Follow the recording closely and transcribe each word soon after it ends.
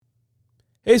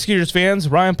Hey, Skeeters fans,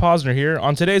 Ryan Posner here.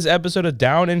 On today's episode of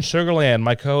Down in Sugarland,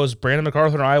 my co-host Brandon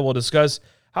MacArthur and I will discuss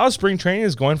how spring training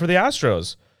is going for the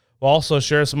Astros. We'll also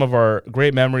share some of our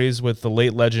great memories with the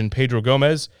late legend Pedro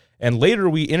Gomez, and later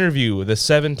we interview the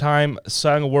 7-time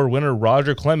Cy Young Award winner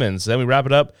Roger Clemens. Then we wrap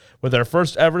it up with our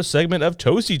first ever segment of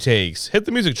Toasty Takes. Hit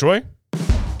the music, Troy.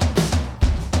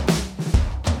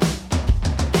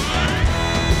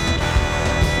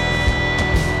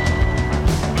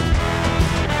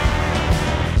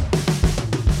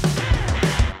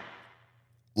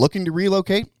 Looking to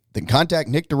relocate? Then contact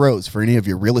Nick DeRose for any of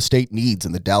your real estate needs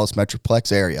in the Dallas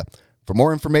Metroplex area. For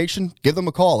more information, give them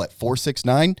a call at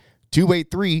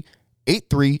 469-283-8360.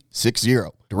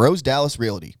 DeRose Dallas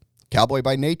Realty. Cowboy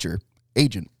by nature,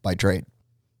 agent by trade.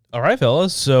 All right,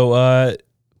 fellas. So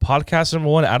podcast number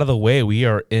 1 out of the way. We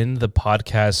are in the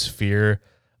podcast sphere.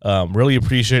 Really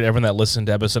appreciate everyone that listened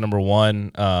to episode number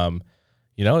 1.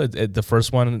 The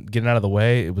first one getting out of the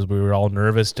way, we were all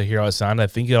nervous to hear how it sounded. I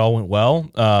think it all went well.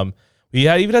 We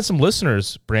even had some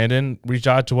listeners, Brandon, reach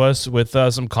out to us with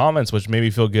some comments, which made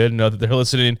me feel good to know that they're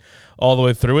listening all the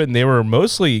way through it. And they were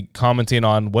mostly commenting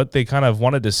on what they kind of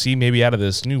wanted to see maybe out of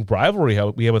this new rivalry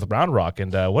we have with Round Rock.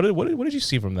 And what did you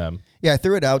see from them? Yeah, I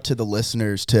threw it out to the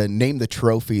listeners to name the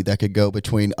trophy that could go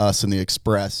between us and the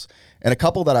Express. And a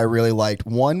couple that I really liked.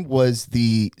 One was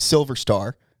the Silver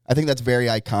Star. I think that's very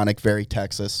iconic, very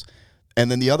Texas. And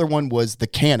then the other one was the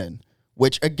Cannon,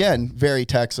 which, again, very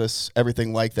Texas,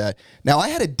 everything like that. Now, I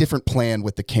had a different plan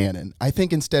with the Cannon. I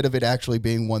think instead of it actually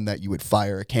being one that you would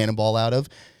fire a cannonball out of,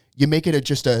 you make it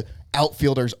just a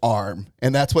outfielder's arm,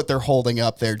 and that's what they're holding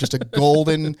up there, just a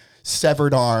golden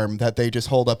severed arm that they just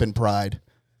hold up in pride.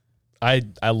 I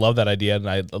love that idea, and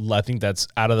I think that's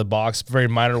out of the box, very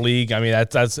minor league. I mean,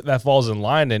 that falls in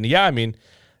line. And, yeah, I mean,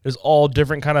 there's all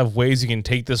different kind of ways you can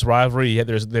take this rivalry. Yeah,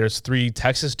 there's 3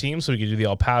 Texas teams, so we could do the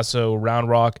El Paso, Round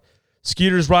Rock,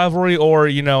 Skeeters rivalry, or,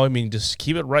 just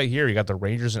keep it right here. You got the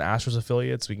Rangers and Astros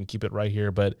affiliates. We can keep it right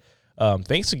here. But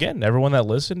thanks again to everyone that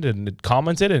listened and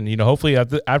commented. And, hopefully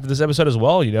after this episode as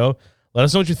well, let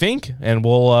us know what you think. And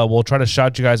we'll try to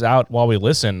shout you guys out while we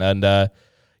listen. And, the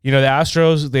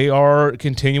Astros, they are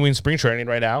continuing spring training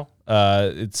right now.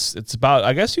 It's about,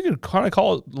 I guess you could kind of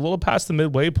call it a little past the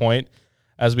midway point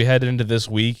as we head into this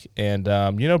week. And,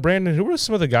 Brandon, who were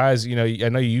some of the guys, I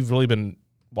know you've really been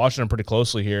watching them pretty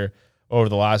closely here over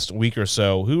the last week or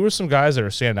so. Who were some guys that are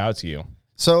standing out to you?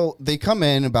 So they come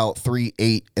in about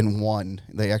 3-8-1.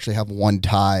 They actually have 1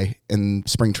 tie in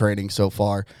spring training so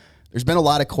far. There's been a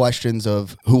lot of questions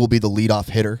of who will be the leadoff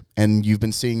hitter, and you've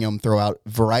been seeing them throw out a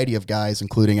variety of guys,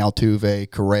 including Altuve,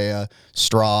 Correa,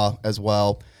 Straw as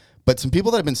well. But some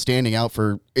people that have been standing out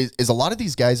is a lot of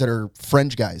these guys that are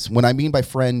fringe guys. When I mean by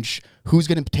fringe, who's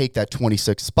going to take that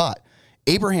 26th spot?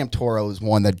 Abraham Toro is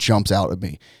one that jumps out at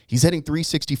me. He's hitting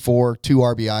 .364, 2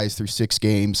 RBIs through 6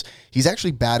 games. He's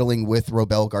actually battling with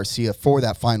Robel Garcia for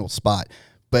that final spot.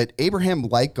 But Abraham,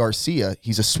 like Garcia,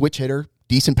 he's a switch hitter,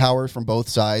 decent power from both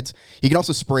sides. He can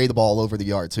also spray the ball over the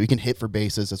yard, so he can hit for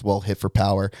bases as well, hit for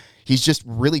power. He's just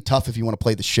really tough if you want to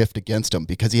play the shift against him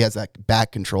because he has that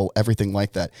back control, everything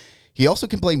like that. He also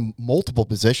can play multiple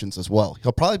positions as well.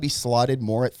 He'll probably be slotted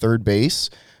more at third base,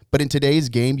 but in today's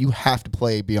game, you have to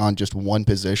play beyond just one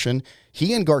position.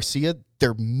 He and Garcia,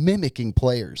 they're mimicking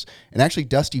players. And actually,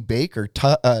 Dusty Baker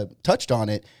touched on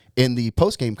it in the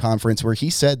postgame conference where he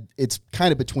said it's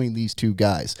kind of between these 2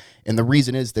 guys. And the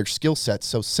reason is their skill set's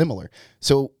so similar.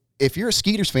 So if you're a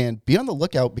Skeeters fan, be on the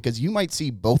lookout because you might see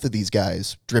both of these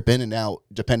guys drip in and out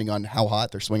depending on how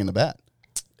hot they're swinging the bat.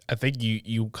 I think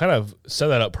you kind of set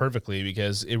that up perfectly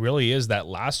because it really is that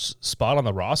last spot on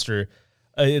the roster.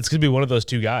 It's going to be one of those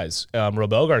 2 guys.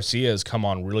 Robel Garcia has come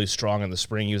on really strong in the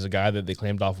spring. He was a guy that they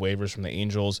claimed off waivers from the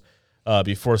Angels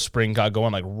before spring got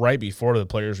going, like right before the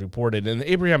players reported. And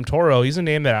Abraham Toro, he's a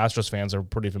name that Astros fans are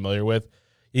pretty familiar with.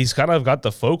 He's kind of got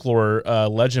the folklore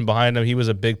legend behind him. He was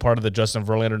a big part of the Justin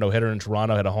Verlander no-hitter in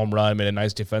Toronto, had a home run, made a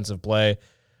nice defensive play.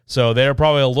 So they're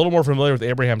probably a little more familiar with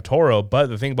Abraham Toro. But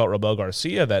the thing about Robel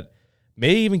Garcia that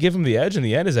may even give him the edge in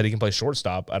the end is that he can play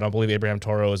shortstop. I don't believe Abraham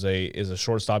Toro is a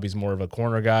shortstop. He's more of a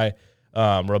corner guy.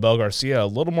 Robel Garcia, a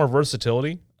little more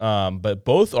versatility, but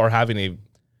both are having a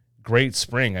great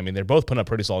spring. I mean, they're both putting up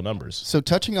pretty solid numbers. So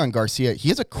touching on Garcia, he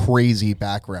has a crazy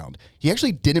background. He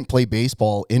actually didn't play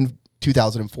baseball in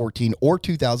 2014 or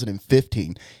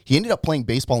 2015. He ended up playing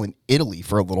baseball in Italy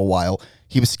for a little while.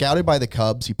 He was scouted by the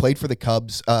Cubs. He played for the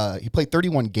Cubs. He played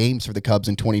 31 games for the Cubs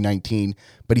in 2019,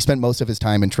 but he spent most of his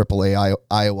time in AAA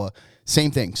Iowa.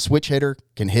 Same thing, switch hitter,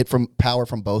 can hit from power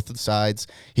from both of the sides.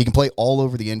 He can play all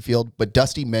over the infield, but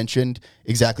Dusty mentioned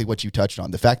exactly what you touched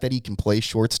on, the fact that he can play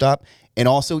shortstop, and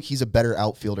also he's a better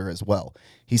outfielder as well.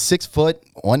 He's 6 foot,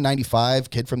 195,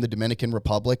 kid from the Dominican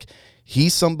Republic.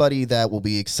 He's somebody that will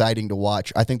be exciting to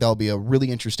watch. I think that'll be a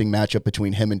really interesting matchup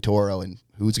between him and Toro, and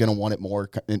who's going to want it more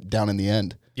down in the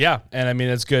end. Yeah, and I mean,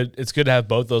 it's good to have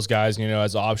both those guys,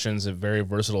 as options and very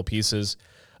versatile pieces.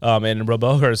 And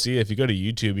Robel Garcia, if you go to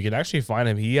YouTube, you can actually find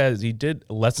him. He did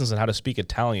lessons on how to speak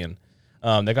Italian.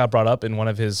 That got brought up in one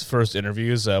of his first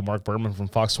interviews. Mark Berman from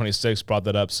Fox 26 brought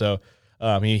that up. So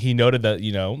he noted that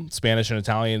Spanish and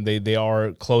Italian they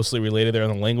are closely related there in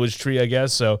the language tree, I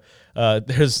guess. So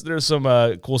there's some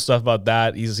cool stuff about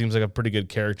that. He seems like a pretty good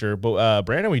character. But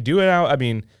Brandon, we do now. I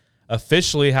mean,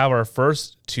 officially have our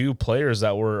first 2 players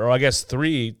that were, or I guess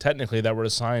 3 technically, that were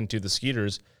assigned to the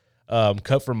Skeeters.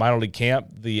 Cut from minor league camp,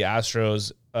 the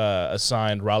Astros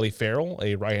assigned Riley Farrell,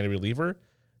 a right-handed reliever,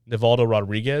 Nivaldo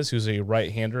Rodriguez, who's a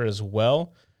right-hander as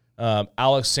well,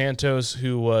 Alex Santos,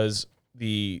 who was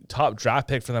the top draft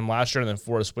pick for them last year, and then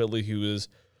Forrest Whitley, who is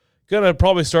going to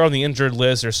probably start on the injured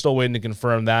list. They're still waiting to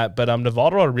confirm that. But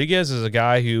Nivaldo Rodriguez is a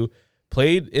guy who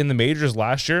played in the majors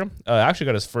last year, actually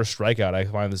got his first strikeout. I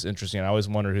find this interesting. I always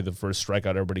wondered who the first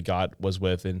strikeout everybody got was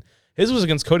with, and his was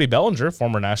against Cody Bellinger,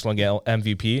 former National League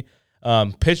MVP.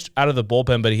 Pitched out of the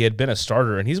bullpen, but he had been a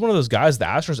starter, and he's one of those guys the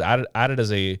Astros added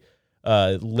as a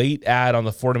late add on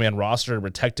the 40-man roster to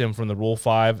protect him from the Rule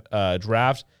 5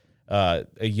 draft. A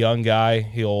young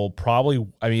guy. It'll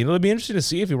be interesting to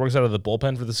see if he works out of the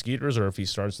bullpen for the Skeeters or if he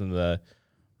starts in the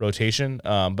rotation.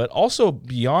 But also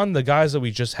beyond the guys that we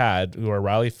just had, who are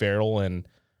Riley Farrell and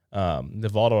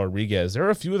Nivaldo Rodriguez, there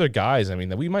are a few other guys,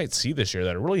 that we might see this year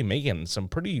that are really making some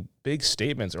pretty big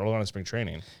statements early on in spring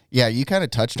training. Yeah, you kind of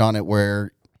touched on it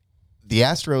where the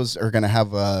Astros are going to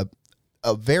have a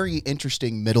very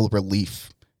interesting middle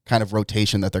relief kind of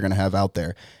rotation that they're going to have out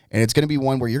there. And it's going to be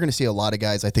one where you're going to see a lot of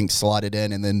guys, I think, slotted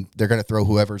in, and then they're going to throw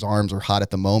whoever's arms are hot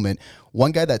at the moment.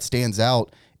 One guy that stands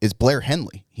out is Blair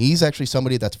Henley. He's actually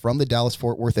somebody that's from the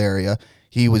Dallas-Fort Worth area.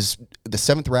 He was the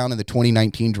 7th round in the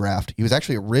 2019 draft. He was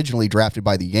actually originally drafted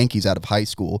by the Yankees out of high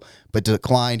school, but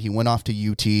declined. He went off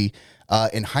to UT.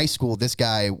 In high school, this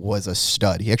guy was a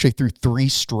stud. He actually threw 3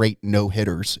 straight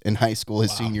no-hitters in high school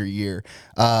his senior year,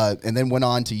 and then went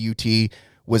on to UT,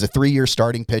 was a 3-year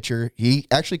starting pitcher. He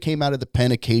actually came out of the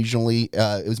pen occasionally.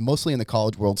 It was mostly in the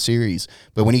College World Series,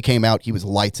 but when he came out, he was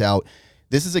lights out.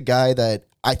 This is a guy that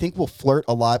I think will flirt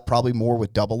a lot, probably more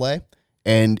with Double-A.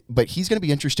 But he's going to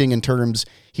be interesting in terms,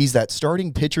 he's that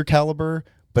starting pitcher caliber,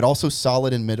 but also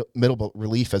solid in middle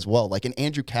relief as well, like an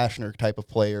Andrew Kashner type of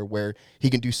player where he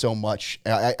can do so much.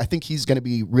 I think he's going to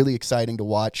be really exciting to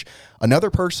watch. Another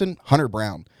person, Hunter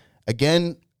Brown.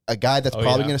 Again, a guy that's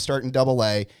probably going to start in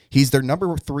Double-A. He's their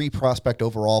number 3 prospect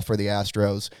overall for the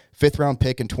Astros. 5th round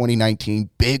pick in 2019.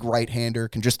 Big right-hander,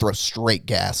 can just throw straight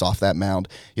gas off that mound.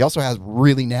 He also has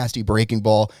really nasty breaking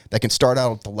ball that can start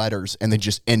out with the letters and then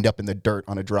just end up in the dirt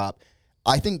on a drop.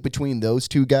 I think between those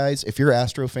 2 guys, if you're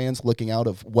Astro fans looking out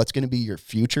of what's going to be your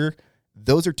future,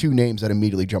 those are 2 names that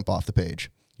immediately jump off the page.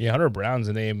 Yeah, Hunter Brown's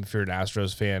a name. If you're an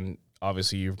Astros fan,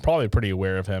 obviously you're probably pretty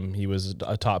aware of him. He was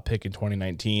a top pick in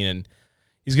 2019, and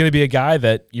he's going to be a guy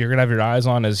that you're going to have your eyes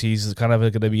on as he's kind of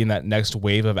going to be in that next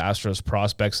wave of Astros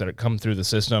prospects that come through the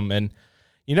system. And,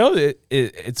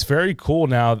 it's very cool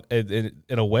now in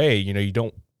a way. You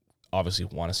don't obviously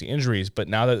want to see injuries, but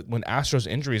now that when Astros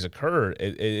injuries occur,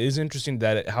 it is interesting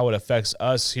that how it affects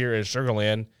us here in Sugar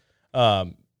Land.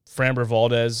 Framber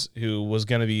Valdez, who was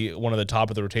going to be one of the top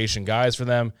of the rotation guys for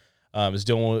them, is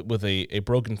dealing with a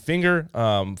broken finger.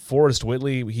 Forrest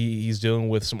Whitley, he's dealing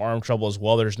with some arm trouble as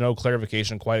well. There's no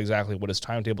clarification quite exactly what his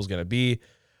timetable is going to be.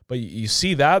 But you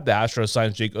see that the Astros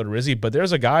signs Jake Odorizzi, but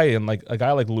there's a guy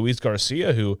like Luis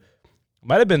Garcia who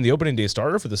might have been the opening day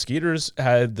starter for the Skeeters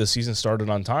had the season started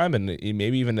on time, and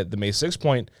maybe even at the May 6th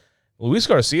point, Luis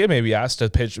Garcia may be asked to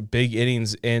pitch big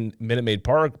innings in Minute Maid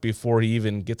Park before he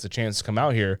even gets a chance to come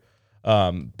out here.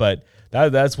 But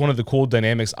that's one of the cool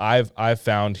dynamics I've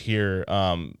found here.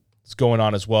 It's going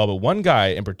on as well. But one guy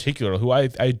in particular who I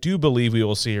do believe we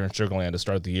will see here in Sugar Land to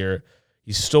start the year,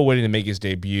 he's still waiting to make his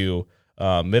debut.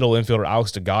 Middle infielder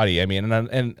Alex Degatti.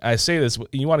 And I say this,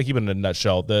 you want to keep it in a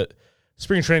nutshell. The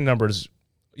spring training numbers,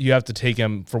 you have to take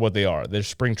them for what they are. They're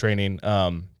spring training.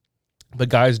 The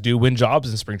guys do win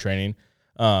jobs in spring training.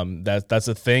 That's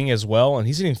a thing as well. And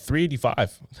he's hitting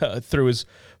 385 through his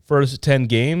first 10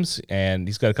 games, and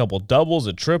he's got a couple doubles,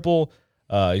 a triple.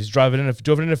 He's driven in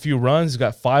a few runs. He's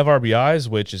got 5 RBIs,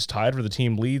 which is tied for the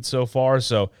team lead so far.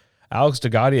 So Alex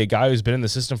DeGotti, a guy who's been in the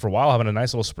system for a while, having a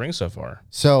nice little spring so far.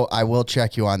 So I will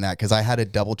check you on that because I had to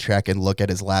double check and look at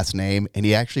his last name, and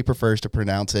he actually prefers to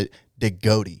pronounce it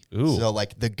DeGotti. Ooh. So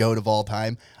like the goat of all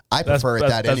time. I prefer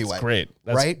that anyway. That's great.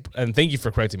 Right? And thank you for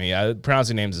correcting me.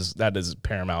 Pronouncing names is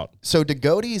paramount. So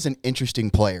DeGotti is an interesting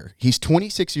player. He's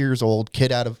 26 years old,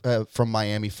 kid out of from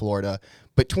Miami, Florida.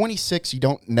 But 26, you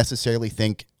don't necessarily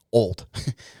think old.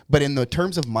 But in the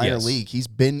terms of minor league, he's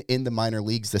been in the minor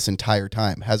leagues this entire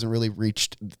time. Hasn't really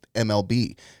reached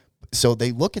MLB. So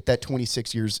they look at that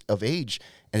 26 years of age,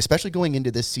 and especially going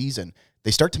into this season,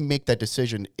 they start to make that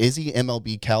decision. Is he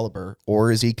MLB caliber,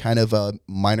 or is he kind of a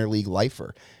minor league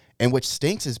lifer? And which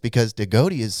stinks is because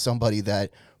DeGotti is somebody that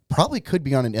probably could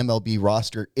be on an MLB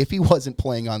roster if he wasn't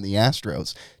playing on the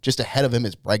Astros. Just ahead of him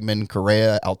is Bregman,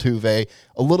 Correa, Altuve.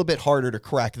 A little bit harder to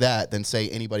crack that than, say,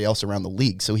 anybody else around the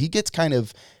league. So he gets kind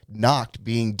of knocked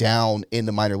being down in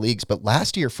the minor leagues. But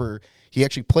last year he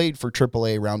actually played for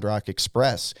AAA Round Rock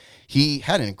Express. He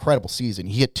had an incredible season.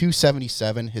 He hit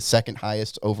 277, his second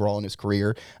highest overall in his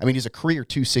career. I mean, he's a career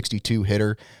 262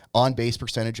 hitter, on base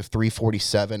percentage of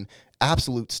 347.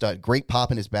 Absolute stud. Great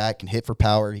pop in his bat, can hit for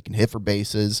power, he can hit for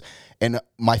bases. And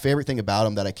my favorite thing about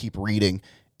him that I keep reading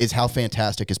is how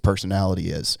fantastic his personality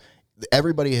is.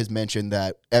 Everybody has mentioned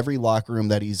that every locker room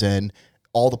that he's in,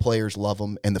 all the players love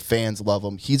him and the fans love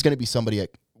him. He's going to be somebody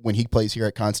when he plays here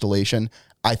at Constellation,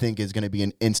 I think is going to be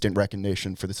an instant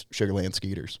recognition for the Sugarland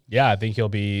Skeeters. Yeah, I think he'll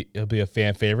be a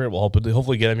fan favorite. We'll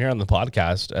hopefully get him here on the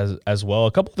podcast as well.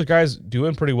 A couple of the guys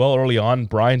doing pretty well early on.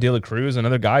 Brian De La Cruz,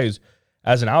 another guy who's,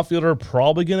 as an outfielder,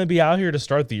 probably going to be out here to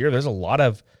start the year. There's a lot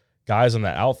of guys on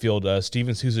that outfield.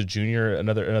 Steven Souza Jr.,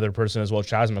 another person as well.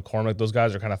 Chaz McCormick. Those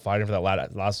guys are kind of fighting for that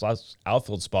last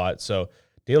outfield spot. So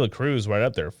De La Cruz right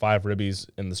up there, 5 ribbies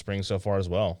in the spring so far as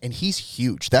well. And he's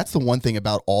huge. That's the one thing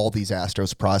about all these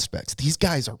Astros prospects. These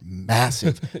guys are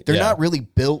massive. They're not really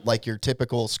built like your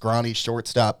typical scrawny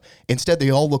shortstop. Instead,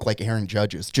 they all look like Aaron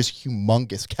Judges, just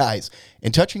humongous guys.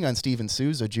 And touching on Steven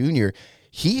Souza Jr.,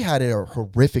 he had a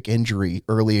horrific injury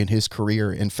early in his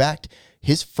career. In fact,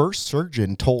 his first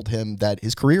surgeon told him that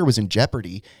his career was in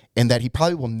jeopardy and that he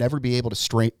probably will never be able to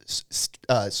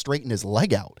straighten his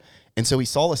leg out. And so he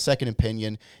saw a second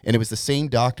opinion, and it was the same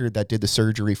doctor that did the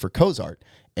surgery for Cozart,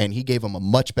 and he gave him a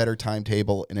much better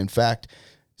timetable. And in fact,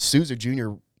 Souza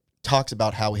Jr. talks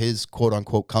about how his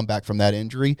quote-unquote comeback from that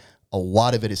injury, a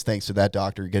lot of it is thanks to that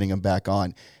doctor getting him back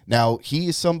on. Now, he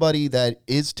is somebody that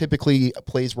is typically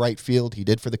plays right field. He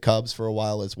did for the Cubs for a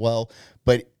while as well,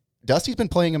 but Dusty's been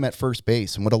playing him at first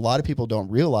base, and what a lot of people don't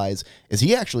realize is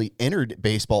he actually entered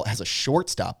baseball as a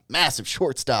shortstop, massive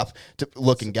shortstop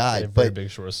looking guy. Very big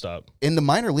shortstop. In the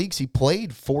minor leagues, he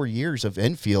played 4 years of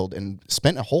infield and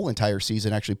spent a whole entire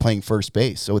season actually playing first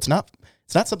base. So it's not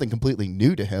something completely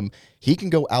new to him. He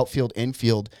can go outfield,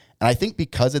 infield, and I think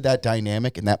because of that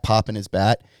dynamic and that pop in his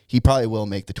bat, he probably will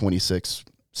make the 26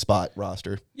 spot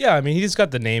roster. Yeah, I mean, he just got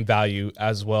the name value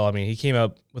as well. I mean, he came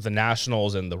up with the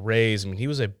Nationals and the Rays. I mean, he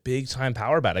was a big-time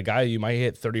power bat, a guy you might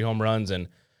hit 30 home runs, and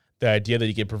the idea that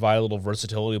he could provide a little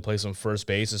versatility to play some first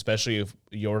base, especially if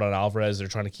Yordan Alvarez, they're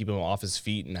trying to keep him off his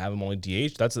feet and have him only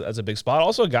DH, that's a big spot.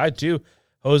 Also a guy, too,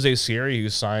 Jose Siri, who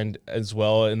signed as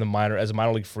well in the as a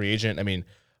minor league free agent. I mean,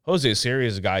 Jose Siri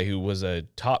is a guy who was a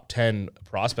top 10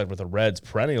 prospect with the Reds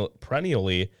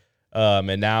perennially,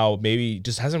 and now maybe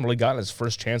just hasn't really gotten his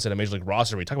first chance at a major league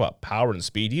roster. We talk about power and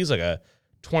speed. He's like a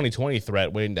 2020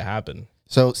 threat waiting to happen.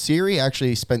 So Siri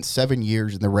actually spent 7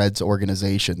 years in the Reds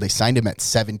organization. They signed him at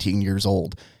 17 years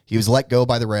old. He was let go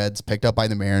by the Reds, picked up by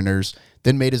the Mariners,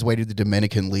 then made his way to the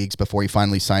Dominican leagues before he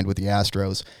finally signed with the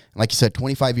Astros. And like you said,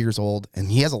 25 years old,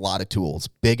 and he has a lot of tools.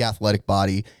 Big athletic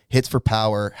body, hits for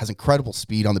power, has incredible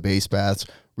speed on the base paths,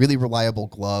 really reliable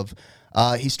glove.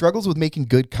 He struggles with making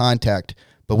good contact,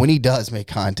 but when he does make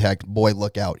contact, boy,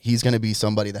 look out. He's going to be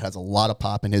somebody that has a lot of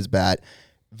pop in his bat.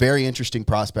 Very interesting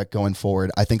prospect going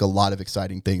forward. I think a lot of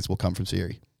exciting things will come from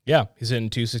Siri. Yeah, he's hitting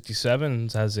 267,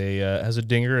 has a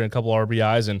dinger and a couple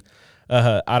RBIs, and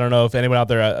I don't know if anyone out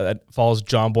there follows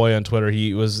John Boy on Twitter.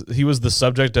 He was the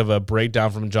subject of a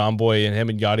breakdown from John Boy, and him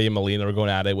and Yadier Molina were going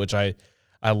at it, which I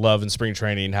love in spring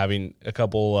training, having a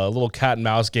couple little cat and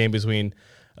mouse game between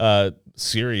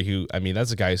Siri, who, I mean,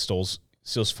 that's a guy who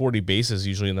steals 40 bases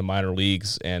usually in the minor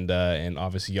leagues, and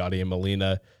obviously Yadier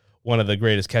Molina, one of the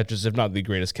greatest catchers, if not the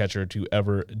greatest catcher to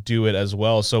ever do it as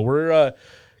well. So we're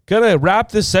going to wrap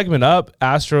this segment up.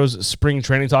 Astros spring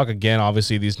training talk. Again,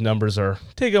 obviously these numbers are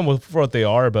taken for what they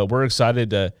are, but we're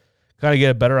excited to kind of get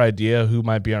a better idea who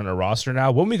might be on our roster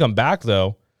now. When we come back,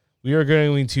 though, we are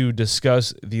going to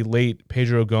discuss the late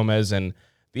Pedro Gomez and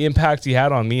the impact he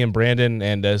had on me and Brandon,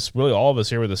 and as really all of us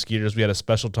here with the Skeeters. We had a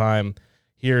special time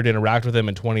here to interact with him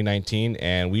in 2019,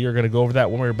 and we are going to go over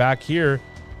that when we're back here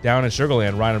down in Sugar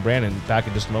Land. Ryan and Brandon back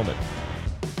in just a moment.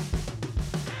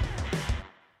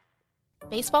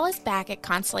 Baseball is back at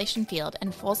Constellation Field,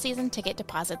 and full season ticket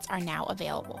deposits are now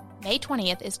available. May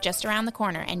 20th is just around the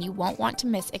corner, and you won't want to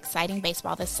miss exciting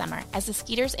baseball this summer as the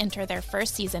Skeeters enter their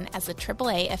first season as the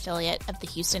AAA affiliate of the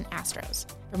Houston Astros.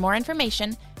 For more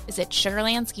information, visit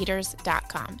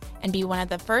sugarlandskeeters.com and be one of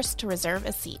the first to reserve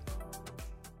a seat.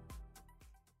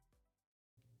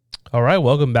 All right,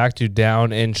 welcome back to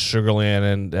Down in Sugar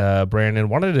Land, and Brandon,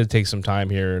 wanted to take some time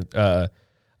here.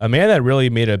 A man that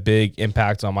really made a big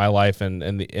impact on my life and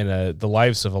the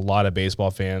lives of a lot of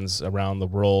baseball fans around the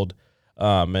world,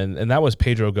 and that was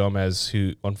Pedro Gomez,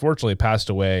 who unfortunately passed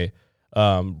away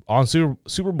on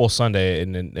Super Bowl Sunday,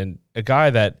 and a guy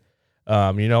that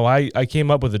I came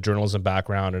up with a journalism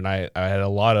background, and I had a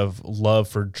lot of love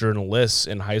for journalists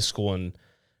in high school and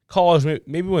college.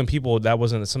 Maybe when that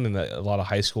wasn't something that a lot of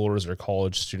high schoolers or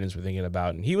college students were thinking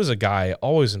about, and he was a guy I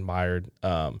always admired.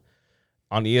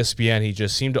 On ESPN, he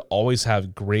just seemed to always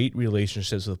have great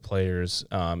relationships with players,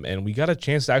 and we got a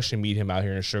chance to actually meet him out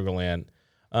here in Sugar Land.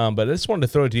 But I just wanted to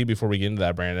throw it to you before we get into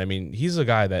that, Brandon. I mean, he's a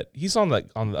guy that he's on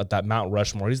that Mount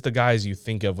Rushmore. He's the guys you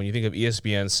think of when you think of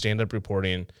ESPN stand-up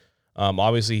reporting.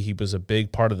 Obviously, he was a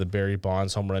big part of the Barry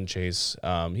Bonds home run chase.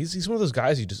 He's one of those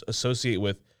guys you just associate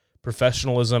with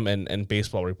professionalism and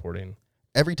baseball reporting.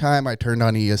 Every time I turned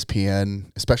on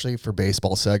ESPN, especially for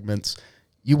baseball segments,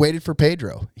 you waited for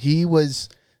Pedro. He was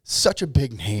such a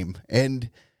big name,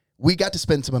 and we got to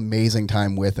spend some amazing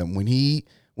time with him. When he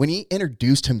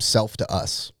introduced himself to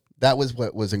us, that was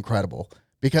what was incredible,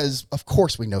 because of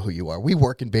course we know who you are. We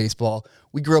work in baseball.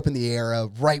 We grew up in the era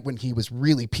right when he was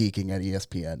really peaking at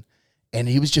ESPN, and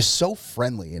he was just so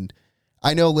friendly. And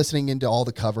I know, listening into all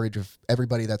the coverage of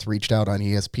everybody that's reached out on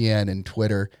ESPN and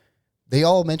Twitter, they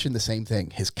all mentioned the same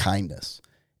thing, his kindness.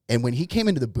 And when he came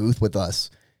into the booth with us,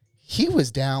 he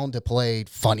was down to play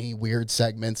funny, weird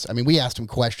segments. I mean, we asked him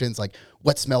questions like,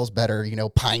 what smells better,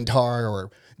 pine tar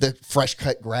or the fresh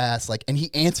cut grass? And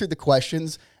he answered the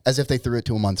questions as if they threw it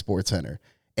to him on SportsCenter.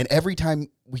 And every time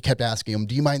we kept asking him,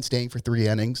 do you mind staying for 3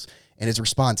 innings? And his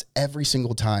response every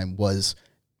single time was,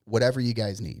 whatever you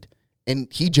guys need. And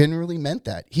he genuinely meant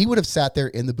that. He would have sat there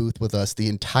in the booth with us the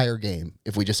entire game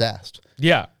if we just asked.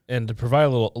 Yeah, and to provide a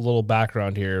little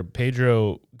background here,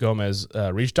 Pedro Gomez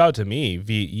reached out to me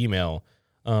via email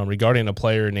regarding a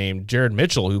player named Jared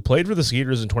Mitchell, who played for the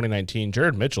Skeeters in 2019.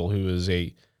 Jared Mitchell, who is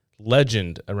a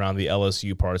legend around the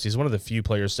LSU parts. He's one of the few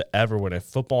players to ever win a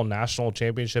football national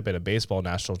championship and a baseball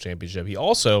national championship. He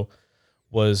also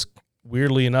was,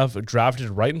 weirdly enough, drafted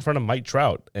right in front of Mike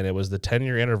Trout, and it was the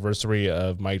 10-year anniversary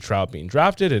of Mike Trout being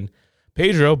drafted, and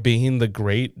Pedro, being the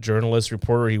great journalist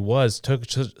reporter he was, took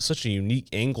such a unique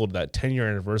angle to that 10-year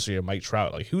anniversary of Mike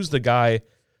Trout. Like, who's the guy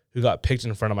who got picked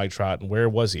in front of Mike Trout, and where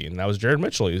was he? And that was Jared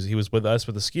Mitchell. He was with us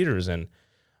with the Skeeters, and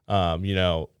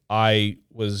I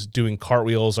was doing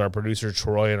cartwheels. Our producer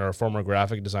Troy and our former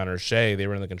graphic designer Shay, they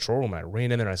were in the control room, and I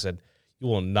ran in there and I said, "You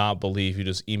will not believe you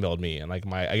just emailed me." And I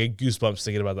get goosebumps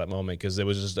thinking about that moment, because it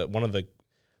was just one of the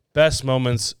best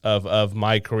moments of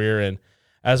my career. And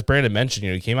as Brandon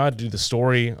mentioned, he came out to do the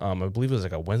story. I believe it was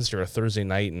like a Wednesday or a Thursday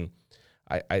night, and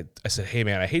I said, "Hey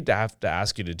man, I hate to have to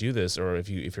ask you to do this, or if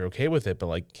you're okay with it,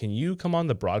 but can you come on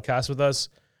the broadcast with us?"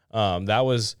 That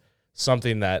was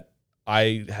something that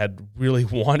I had really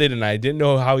wanted, and I didn't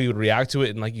know how he would react to it.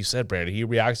 And like you said, Brandon, he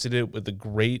reacted to it with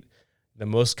the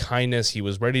most kindness. He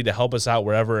was ready to help us out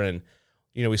wherever. And,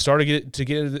 we started to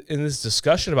get in this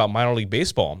discussion about minor league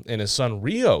baseball and his son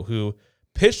Rio, who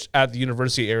pitched at the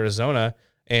University of Arizona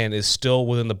and is still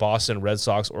within the Boston Red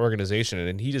Sox organization.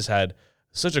 And he just had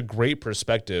such a great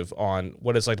perspective on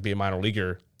what it's like to be a minor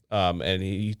leaguer. And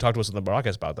he talked to us on the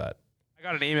broadcast about that. I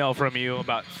got an email from you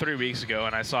about 3 weeks ago,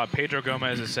 and I saw Pedro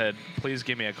Gomez that said, "Please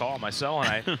give me a call on my cell."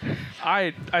 And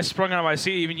I sprung out of my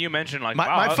seat. Even you mentioned, wow.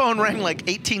 My phone rang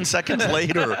 18 seconds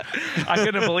later. I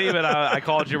couldn't believe it. I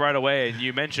called you right away, and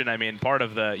you mentioned, part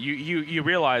of you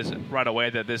realize right away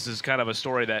that this is kind of a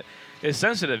story that is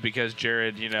sensitive, because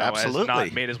Jared, has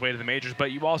not made his way to the majors.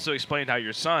 But you also explained how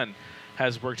your son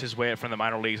has worked his way up from the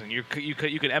minor leagues, and you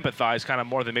can empathize kind of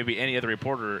more than maybe any other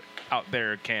reporter out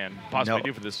there can possibly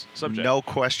do for this subject. No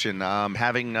question.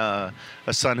 Having a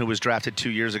son who was drafted 2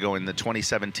 years ago in the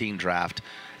 2017 draft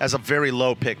as a very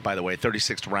low pick, by the way,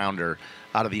 36th rounder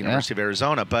out of the University of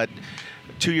Arizona. But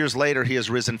 2 years later, he has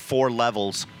risen 4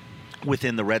 levels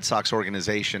within the Red Sox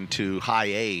organization to High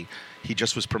A. He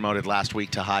just was promoted last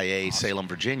week to High A, Salem,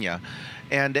 Virginia.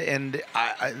 And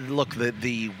I look,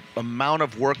 the amount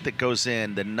of work that goes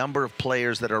in, the number of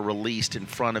players that are released in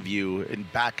front of you, in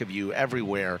back of you,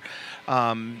 everywhere,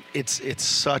 it's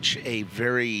such a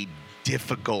very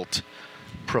difficult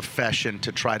profession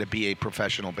to try to be a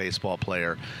professional baseball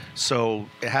player. So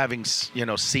having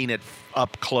seen it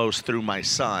up close through my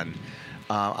son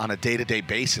on a day-to-day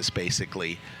basis,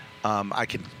 basically, I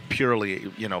can purely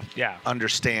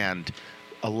understand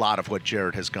a lot of what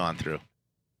Jared has gone through.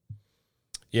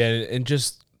 Yeah, and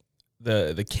just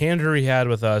the candor he had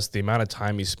with us, the amount of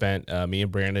time he spent. Me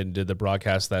and Brandon did the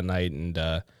broadcast that night,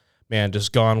 and man,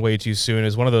 just gone way too soon.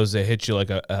 It's one of those that hits you like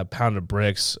a pound of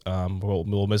bricks.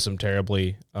 We'll miss him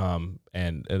terribly. And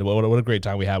what a great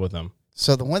time we had with him.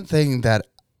 So the one thing that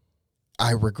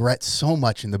I regret so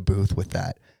much in the booth with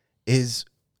that is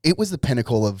it was the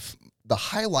pinnacle of the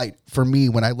highlight for me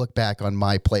when I look back on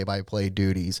my play-by-play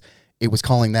duties. It was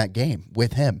calling that game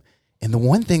with him. And the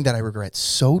one thing that I regret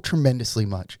so tremendously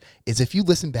much is if you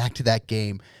listen back to that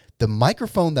game, the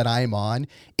microphone that I'm on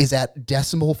is at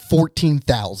decimal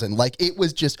 14,000. Like, it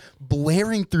was just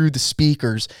blaring through the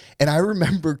speakers. And I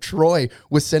remember Troy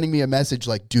was sending me a message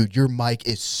like, dude, your mic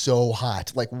is so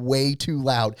hot, like way too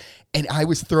loud. And I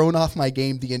was thrown off my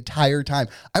game the entire time.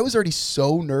 I was already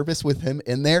so nervous with him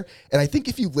in there. And I think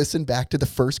if you listen back to the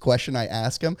first question I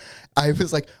asked him, I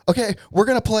was like, okay, we're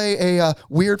going to play a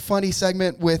weird, funny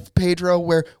segment with Pedro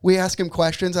where we ask him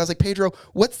questions. I was like, Pedro,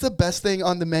 what's the best thing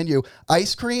on the menu?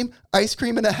 Ice cream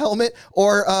in a helmet,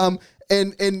 or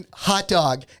and hot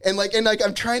dog? And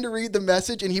I'm trying to read the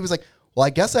message, and he was like, well, I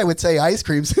guess I would say ice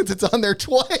cream since it's on there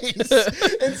twice.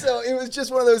 And so it was just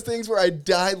one of those things where I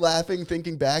died laughing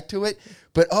thinking back to it.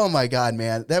 But oh my God,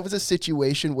 man, that was a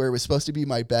situation where it was supposed to be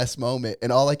my best moment.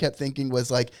 And all I kept thinking was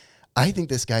like, I think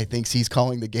this guy thinks he's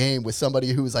calling the game with somebody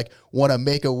who's like won a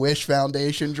Make-A-Wish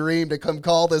Foundation dream to come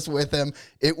call this with him.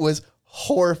 It was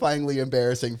horrifyingly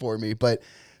embarrassing for me. But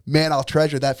man, I'll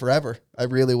treasure that forever. I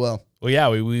really will. Well, yeah,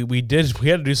 we had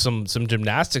to do some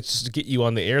gymnastics just to get you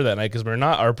on the air that night, because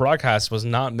our broadcast was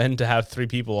not meant to have 3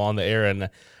 people on the air, and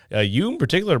you in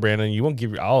particular, Brandon, you won't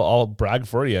give. I'll brag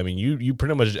for you. I mean, you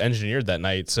pretty much engineered that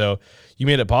night, so you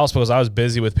made it possible. Because I was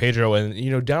busy with Pedro,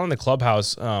 and down in the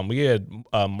clubhouse, we had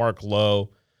Mark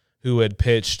Lowe, who had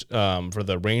pitched for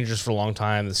the Rangers for a long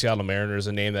time, the Seattle Mariners,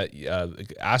 a name that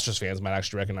Astros fans might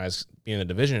actually recognize being in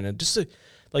the division, and just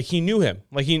like he knew him,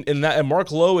 and Mark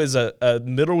Lowe is a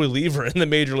middle reliever in the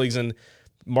major leagues, and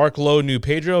Mark Lowe knew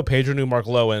Pedro knew Mark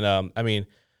Lowe, and I mean,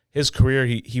 his career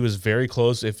he was very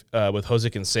close with Jose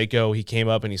Canseco. He came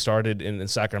up and he started in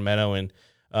Sacramento and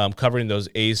covering those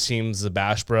A's teams, the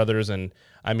Bash brothers, and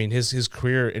I mean his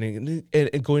career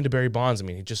and going to Barry Bonds. I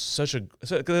mean, he's just such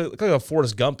like a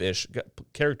Forrest Gump-ish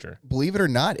character. Believe it or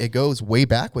not, it goes way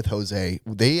back with Jose.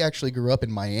 They actually grew up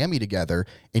in Miami together,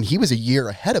 and he was a year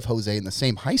ahead of Jose in the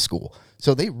same high school.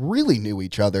 So they really knew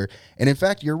each other. And in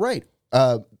fact, you're right.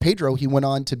 Pedro, he went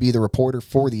on to be the reporter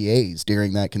for the A's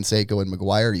during that Canseco and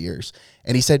McGuire years.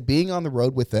 And he said being on the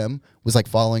road with them was like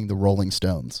following the Rolling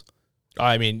Stones.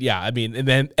 I mean, yeah. I mean,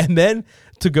 and then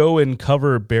to go and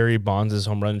cover Barry Bonds'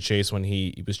 home run chase when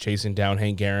he was chasing down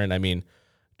Hank Aaron. I mean,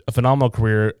 a phenomenal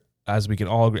career, as we can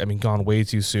all agree. I mean, gone way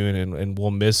too soon, and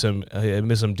we'll miss him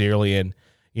dearly. And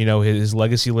his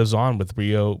legacy lives on with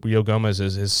Rio Gomez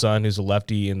as his son, who's a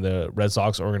lefty in the Red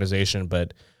Sox organization.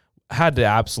 But had to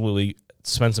absolutely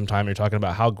spend some time here talking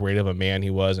about how great of a man he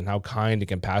was and how kind and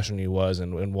compassionate he was,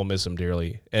 and we'll miss him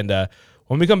dearly. And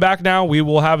when we come back now, we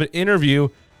will have an interview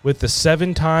with the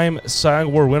 7-time Cy Young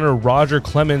Award winner Roger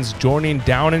Clemens joining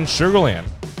Down in Sugar Land.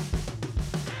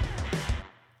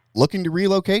 Looking to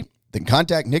relocate? Then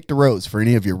contact Nick DeRose for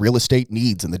any of your real estate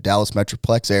needs in the Dallas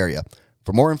Metroplex area.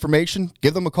 For more information,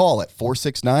 give them a call at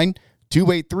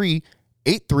 469-283-8360.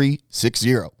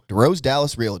 DeRose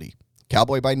Dallas Realty.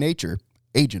 Cowboy by nature,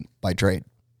 agent by trade.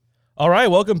 All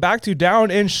right, welcome back to Down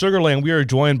in Sugar Land. We are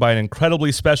joined by an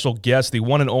incredibly special guest, the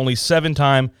one and only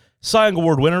 7-time Cy Young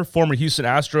Award winner, former Houston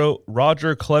Astro,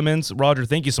 Roger Clemens. Roger,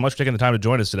 thank you so much for taking the time to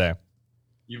join us today.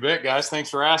 You bet, guys. Thanks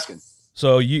for asking.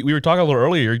 So we were talking a little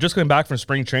earlier. You're just coming back from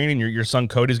spring training. Your son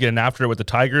Cody's getting after it with the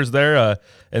Tigers there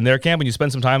in their camp, and you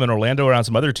spent some time in Orlando around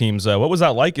some other teams. What was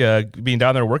that like being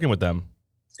down there working with them?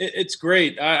 It's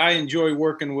great. I enjoy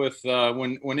working with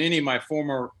when any of my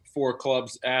former 4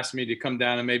 clubs asked me to come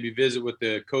down and maybe visit with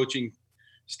the coaching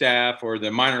staff or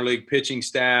the minor league pitching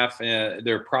staff,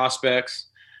 their prospects.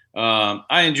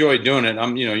 I enjoy doing it.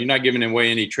 You're not giving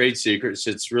away any trade secrets.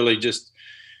 It's really just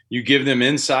you give them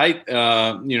insight,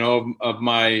 of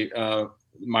my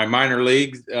my minor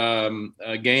league game,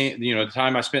 the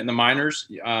time I spent in the minors,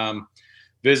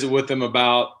 visit with them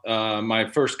about my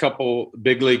first couple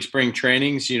big league spring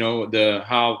trainings,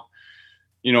 how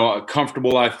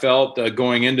comfortable I felt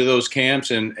going into those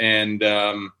camps. And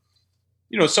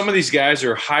some of these guys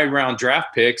are high round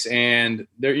draft picks, and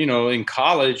they're, in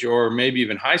college or maybe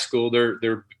even high school,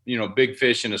 they're big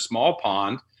fish in a small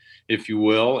pond, if you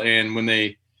will. And when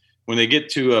they get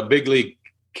to a big league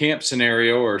camp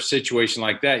scenario or a situation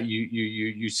like that,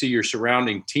 you see your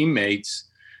surrounding teammates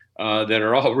that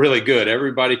are all really good.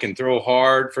 Everybody can throw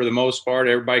hard for the most part.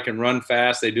 Everybody can run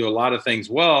fast. They do a lot of things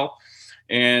well.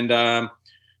 And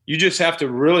you just have to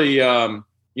really,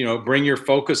 bring your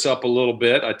focus up a little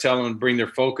bit. I tell them to bring their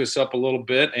focus up a little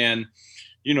bit and,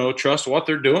 trust what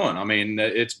they're doing. I mean,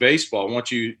 it's baseball.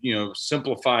 Once you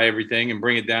simplify everything and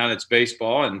bring it down, it's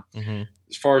baseball. And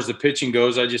as far as the pitching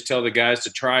goes, I just tell the guys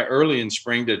to try early in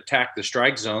spring to attack the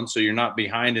strike zone so you're not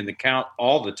behind in the count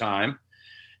all the time,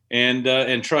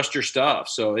 and trust your stuff.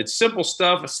 So it's simple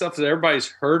stuff that everybody's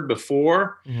heard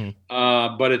before,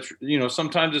 but it's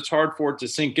sometimes it's hard for it to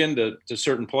sink into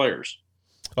certain players.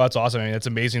 Well, that's awesome. I mean, it's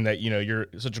amazing that you're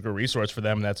such a good resource for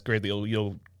them, and that's great that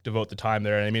you'll devote the time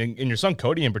there. And I mean, in your son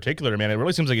Cody in particular, man, it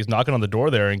really seems like he's knocking on the door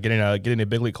there and getting a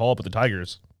big league call up with the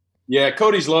Tigers. Yeah,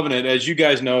 Cody's loving it. As you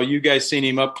guys know, you guys seen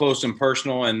him up close and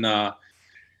personal, and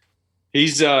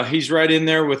he's right in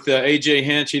there with AJ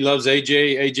Hinch. He loves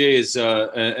AJ. AJ is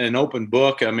an open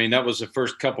book. I mean, that was the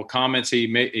first couple comments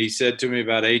he said to me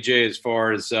about AJ, as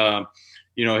far as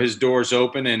his door's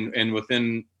open, and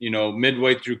within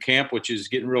midway through camp, which is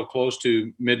getting real close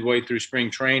to midway through spring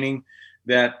training,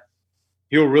 that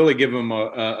he'll really give him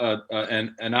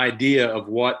an idea of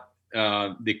what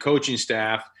the coaching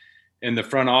staff and the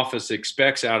front office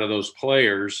expects out of those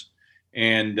players,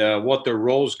 and what their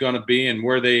role is going to be, and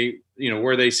where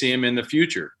they see them in the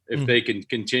future if they can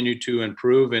continue to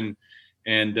improve and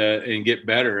get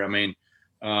better. I mean,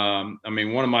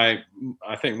 one of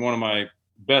my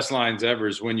best lines ever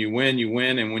is, when you win, you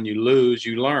win, and when you lose,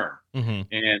 you learn.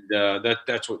 And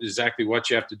that's exactly what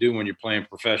you have to do when you're playing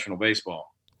professional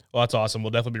baseball. Well, that's awesome.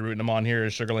 We'll definitely be rooting them on here in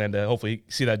Sugar Land to hopefully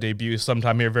see that debut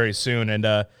sometime here very soon. And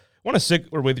I want to stick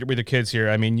with your kids here.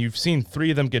 I mean, you've seen 3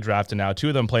 of them get drafted now. 2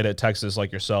 of them played at Texas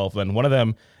like yourself, and one of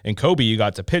them in Kobe you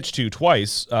got to pitch to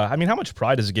twice. I mean, how much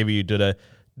pride does it give you to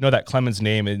know that Clemens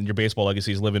name and your baseball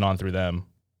legacy is living on through them?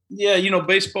 Yeah,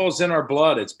 baseball's in our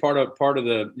blood. It's part of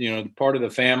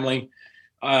the family.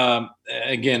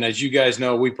 Again, as you guys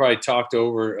know, we probably talked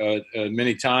over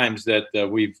many times that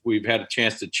we've had a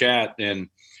chance to chat. And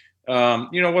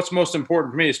what's most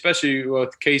important for me, especially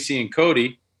with Casey and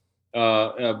Cody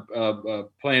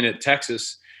playing at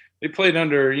Texas, they played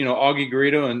under Augie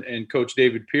Garrido and Coach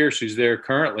David Pierce, who's there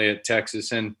currently at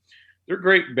Texas, and they're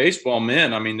great baseball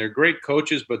men. I mean, they're great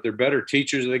coaches, but they're better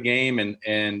teachers of the game,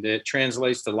 and it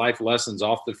translates to life lessons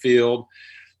off the field.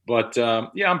 But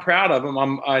I'm proud of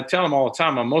them. I tell them all the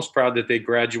time, I'm most proud that they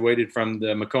graduated from the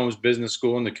McCombs Business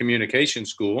School and the Communication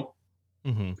School.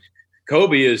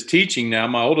 Kobe is teaching now.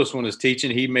 My oldest one is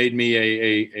teaching. He made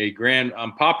me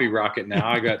I'm Poppy Rocket now.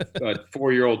 I got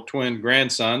 4-year-old twin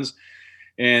grandsons,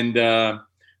 and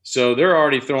so they're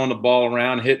already throwing the ball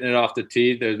around, hitting it off the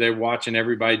tee. They're watching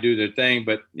everybody do their thing.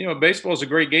 But, baseball is a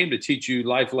great game to teach you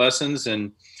life lessons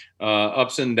and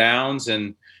ups and downs.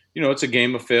 And, it's a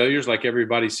game of failures, like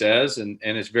everybody says, and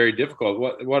it's very difficult.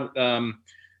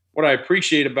 What I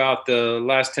appreciate about the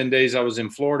last 10 days I was in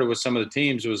Florida with some of the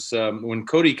teams was when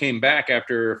Cody came back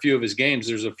after a few of his games,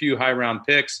 there's a few high-round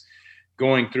picks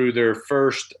going through their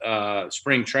first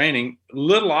spring training. A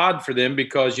little odd for them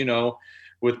because,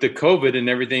 with the COVID and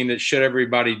everything that shut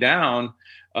everybody down,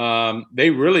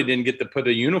 they really didn't get to put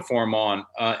a uniform on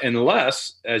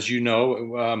unless, as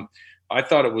I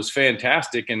thought it was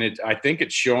fantastic. And I think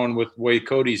it's shown with the way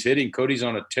Cody's hitting. Cody's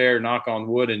on a tear, knock on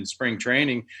wood, in spring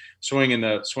training, swinging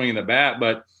the bat.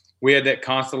 But we had that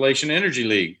Constellation Energy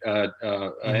League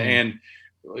and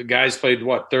guys played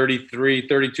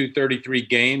 33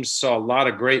 games, saw a lot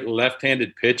of great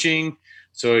left-handed pitching.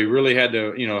 So he really had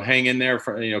to, hang in there.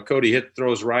 Cody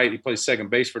throws right. He plays second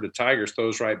base for the Tigers,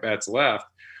 throws right, bats left.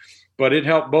 But it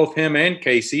helped both him and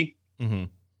Casey.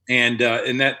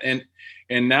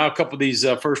 And now a couple of these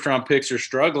first-round picks are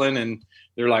struggling, and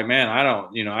they're like, man, I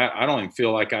don't even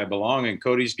feel like I belong. And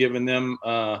Cody's given them,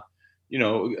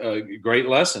 great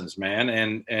lessons,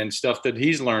 man, and stuff that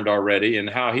he's learned already and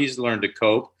how he's learned to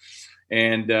cope.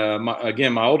 And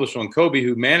my oldest one, Kobe,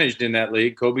 who managed in that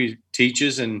league, Kobe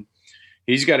teaches, and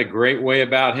he's got a great way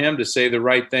about him to say the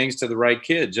right things to the right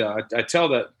kids. I tell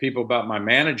that people about my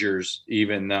managers,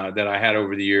 even that I had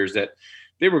over the years, that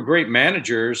they were great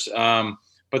managers.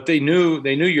 but they knew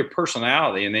your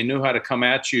personality, and they knew how to come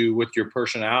at you with your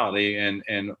personality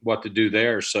and what to do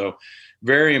there. So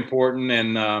very important.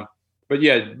 And but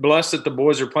yeah, blessed that the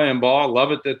boys are playing ball.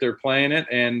 Love it that they're playing it,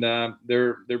 and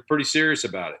they're pretty serious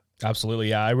about it. Absolutely,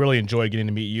 yeah. I really enjoyed getting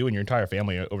to meet you and your entire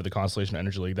family over the Constellation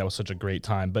Energy League. That was such a great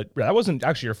time. But that wasn't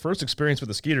actually your first experience with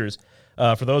the Skeeters.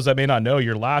 For those that may not know,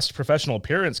 your last professional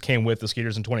appearance came with the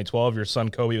Skeeters in 2012. Your son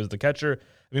Kobe was the catcher.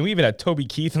 I mean, we even had Toby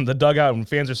Keith in the dugout, and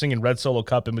fans are singing Red Solo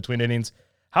Cup in between innings.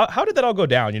 How did that all go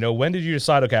down? When did you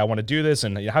decide, okay, I want to do this,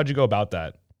 and how'd you go about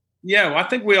that? Yeah, well, I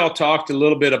think we all talked a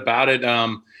little bit about it.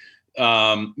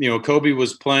 Kobe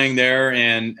was playing there,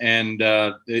 and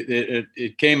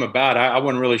it came about. I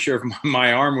wasn't really sure if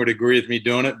my arm would agree with me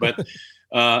doing it, but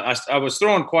I was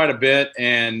throwing quite a bit,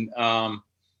 and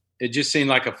it just seemed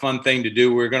like a fun thing to do.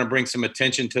 We were going to bring some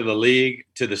attention to the league,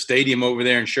 to the stadium over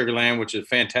there in Sugar Land, which is a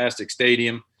fantastic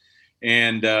stadium,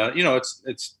 and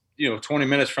it's 20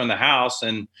 minutes from the house,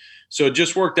 and so it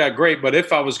just worked out great. But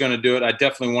if I was going to do it, I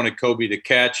definitely wanted Kobe to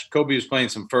catch. Kobe was playing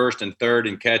some first and third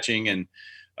and catching, and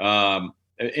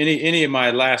any of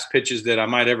my last pitches that I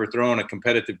might ever throw in a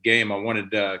competitive game, I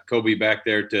wanted Kobe back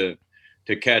there to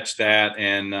catch that.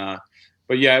 And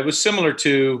but yeah, it was similar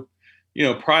to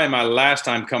probably my last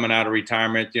time coming out of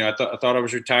retirement. I thought I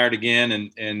was retired again,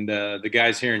 and the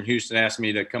guys here in Houston asked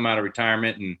me to come out of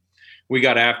retirement, and we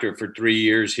got after it for 3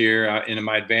 years here in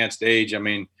my advanced age. I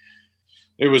mean,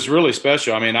 it was really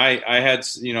special. I mean, I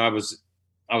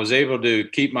was able to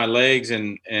keep my legs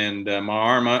and my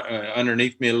arm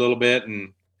underneath me a little bit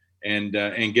and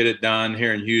get it done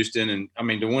here in Houston. And I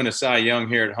mean, to win a Cy Young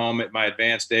here at home at my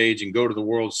advanced age and go to the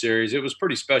World Series, it was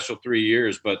pretty special 3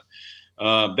 years. But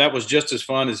that was just as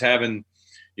fun as having,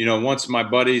 once my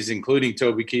buddies, including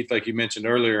Toby Keith, like you mentioned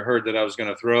earlier, heard that I was going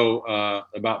to throw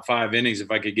about 5 innings if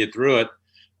I could get through it.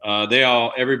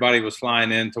 Everybody was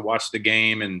flying in to watch the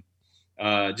game, and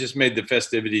just made the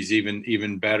festivities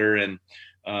even better. And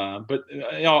but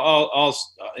all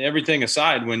everything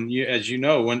aside,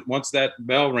 once that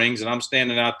bell rings and I'm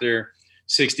standing out there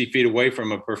 60 feet away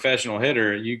from a professional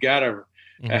hitter, you gotta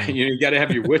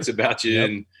have your wits about you. Yep.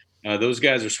 And those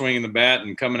guys are swinging the bat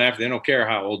and coming after. They don't care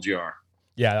how old you are.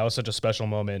 Yeah, that was such a special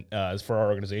moment for our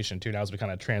organization too. Now as we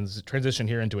kind of transition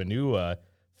here into a new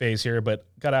phase here, but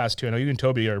gotta ask too. I know you and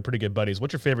Toby are pretty good buddies.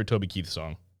 What's your favorite Toby Keith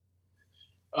song?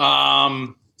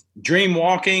 Dream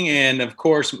Walking, and of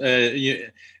course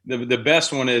the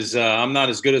best one is I'm not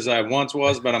as good as I once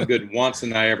was, but I'm good once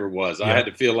than I ever was. Yeah. I had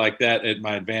to feel like that at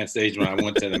my advanced age when I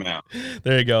went to the mound.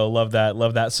 There you go. Love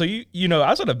that. So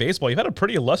outside of baseball, you've had a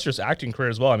pretty illustrious acting career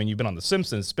as well. I mean, you've been on The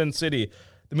Simpsons, Spin City,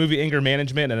 the movie Anger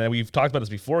Management, and then we've talked about this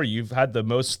before. You've had the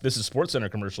most This Is SportsCenter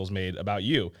commercials made about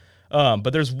you.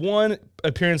 But there's one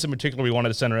appearance in particular we wanted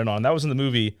to center in on. That was in the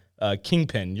movie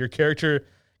Kingpin. Your character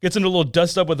gets into a little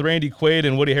dust up with Randy Quaid,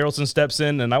 and Woody Harrelson steps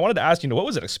in. And I wanted to ask what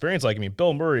was that experience like? I mean,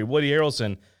 Bill Murray, Woody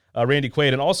Harrelson, Randy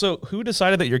Quaid, and also who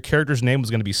decided that your character's name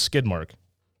was going to be Skidmark?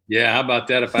 Yeah, how about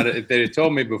that? If they had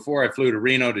told me before I flew to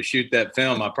Reno to shoot that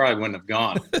film, I probably wouldn't have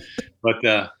gone.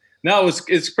 But no,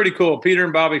 it's pretty cool. Peter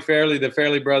and Bobby Fairley, the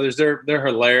Fairley brothers, they're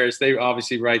hilarious. They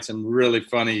obviously write some really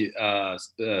funny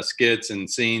skits and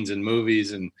scenes and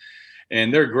movies, and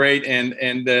they're great.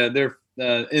 And they're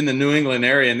in the New England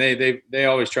area, and they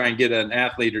always try and get an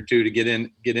athlete or two to get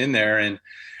in there. And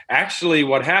actually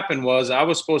what happened was I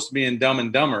was supposed to be in Dumb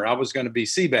and Dumber. I was going to be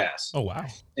Seabass. Oh, wow.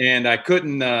 And I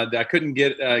couldn't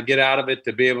get out of it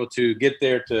to be able to get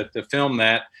there to film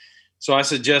that. So I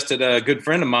suggested a good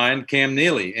friend of mine, Cam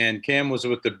Neely, and Cam was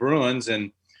with the Bruins,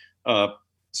 and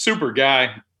super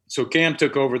guy. So Cam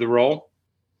took over the role,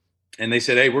 and they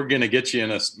said, "Hey, we're going to get you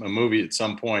in a movie at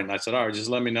some point." And I said, "All right, just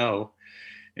let me know."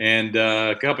 And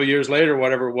a couple of years later,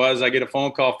 whatever it was, I get a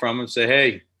phone call from him and say,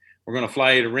 "Hey, we're going to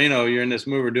fly you to Reno. You're in this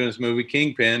movie. We're doing this movie,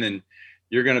 Kingpin, and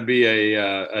you're going to be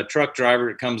a truck driver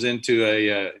that comes into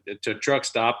a truck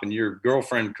stop, and your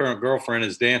current girlfriend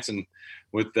is dancing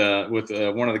with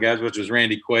one of the guys, which was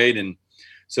Randy Quaid." And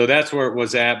so that's where it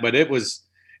was at. But it was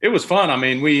fun. I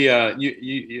mean,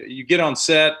 you get on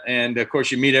set, and of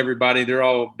course you meet everybody. They're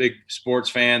all big sports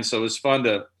fans, so it's fun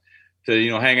to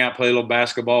hang out, play a little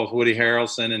basketball with Woody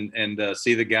Harrelson, and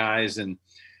see the guys. And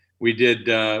we did.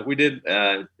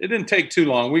 It didn't take too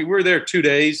long. We were there 2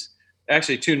 days,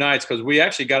 actually 2 nights, because we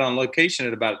actually got on location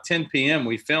at about 10 p.m.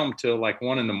 We filmed till like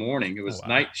 1 a.m. It was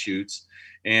night shoots,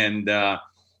 and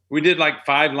we did like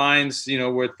 5 lines,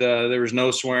 with there was no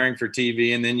swearing for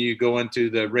TV, and then you go into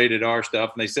the rated R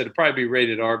stuff, and they said it'd probably be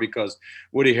rated R because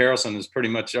Woody Harrelson has pretty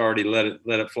much already let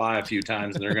it fly a few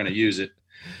times, and they're going to use it.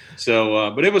 So,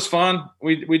 but it was fun.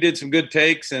 We did some good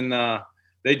takes, and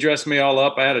they dressed me all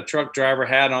up. I had a truck driver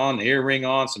hat on, an earring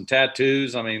on, some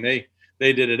tattoos. I mean, they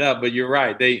did it up. But you're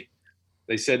right. They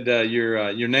said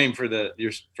your name for the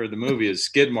movie is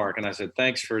Skidmark, and I said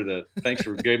thanks for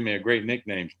giving me a great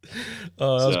nickname.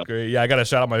 Oh, that was great. Yeah, I got to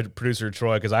shout out my producer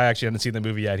Troy because I actually hadn't seen the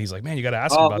movie yet. He's like, man, you got to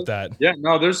ask him about that. Yeah,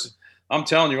 no, I'm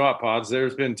telling you what, Pods.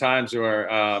 There's been times where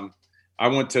I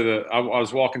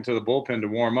was walking to the bullpen to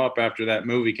warm up after that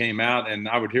movie came out, and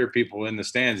I would hear people in the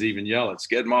stands even yell at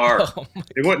Skidmark. Oh,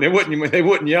 they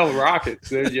wouldn't yell Rockets.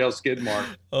 They'd yell Skidmark.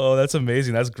 Oh, that's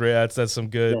amazing. That's great. That's some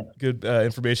good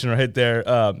information right there.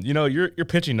 Your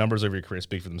pitching numbers over your career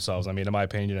speak for themselves. I mean, in my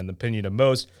opinion, and the opinion of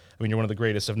most, I mean, you're one of the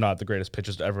greatest, if not the greatest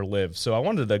pitchers to ever live. So I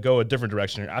wanted to go a different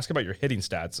direction here. Ask about your hitting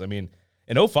stats. I mean,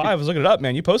 in 2005, I was looking it up,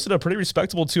 man. You posted a pretty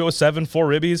respectable 207, 4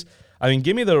 ribbies. I mean,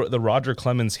 give me the Roger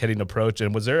Clemens hitting approach,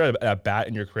 and was there a bat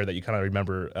in your career that you kind of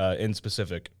remember in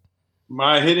specific?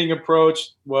 My hitting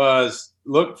approach was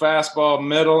look fastball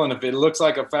middle, and if it looks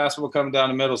like a fastball coming down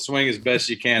the middle, swing as best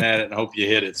you can at it and hope you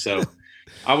hit it. So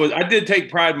I did take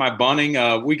pride in my bunting.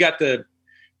 We got being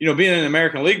in the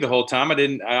American League the whole time,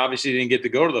 I obviously didn't get to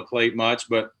go to the plate much,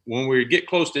 but when we get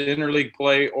close to interleague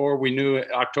play or we knew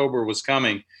October was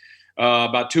coming,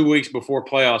 about 2 weeks before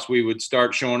playoffs, we would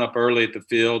start showing up early at the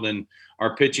field, and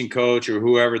our pitching coach or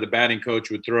whoever the batting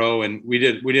coach would throw. And we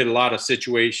did a lot of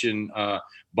situation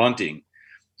bunting.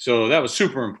 So that was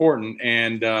super important.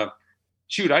 And I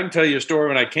can tell you a story.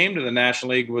 When I came to the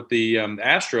National League with the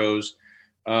Astros,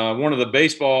 one of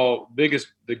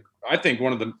the I think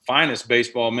one of the finest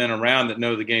baseball men around that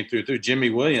know the game through, Jimmy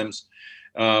Williams,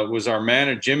 was our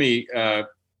manager. Jimmy, I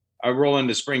roll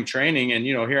into spring training, and,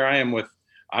 here I am with,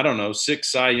 I don't know,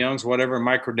 6 Cy Youngs, whatever,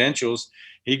 my credentials.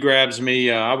 He grabs me.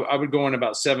 I would go in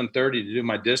about 7:30 to do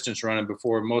my distance running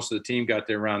before most of the team got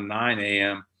there around 9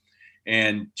 a.m.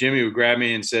 And Jimmy would grab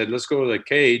me and said, let's go to the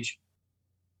cage.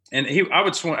 And I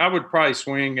would probably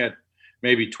swing at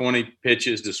maybe 20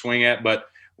 pitches to swing at. But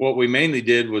what we mainly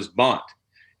did was bunt.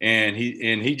 And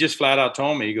he just flat out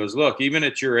told me, he goes, look, even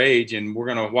at your age, and we're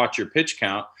going to watch your pitch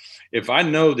count, if I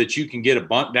know that you can get a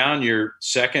bunt down your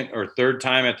second or third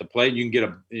time at the plate, you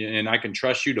can and I can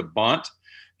trust you to bunt.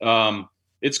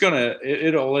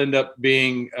 It'll end up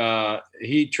being.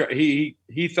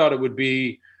 He thought it would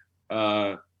be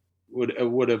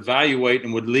would evaluate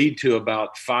and would lead to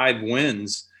about 5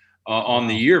 wins on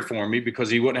the year for me, because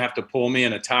he wouldn't have to pull me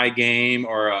in a tie game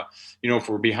or if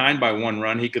we're behind by 1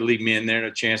 run, he could leave me in there and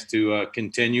a chance to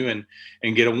continue and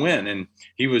get a win. And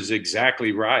he was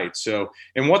exactly right. So,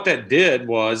 and what that did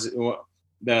was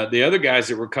the other guys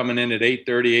that were coming in at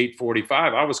 8:30, 8:45,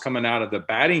 I was coming out of the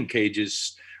batting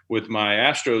cages with my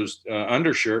Astros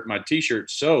undershirt, my T-shirt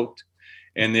soaked,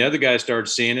 and the other guys started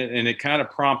seeing it, and it kind of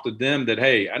prompted them that,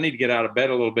 hey, I need to get out of bed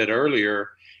a little bit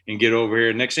earlier and get over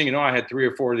here. Next thing you know, I had 3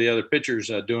 or 4 of the other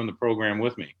pitchers doing the program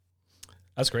with me.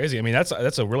 That's crazy. I mean, that's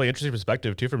a really interesting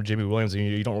perspective too from Jimmy Williams. And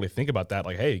you don't really think about that.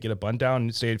 Like, hey, you get a bunt down,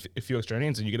 you stay a few extra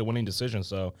innings, and you get a winning decision.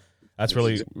 So that's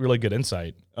really, really good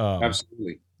insight.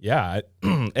 Absolutely. Yeah.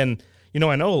 And,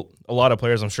 I know a lot of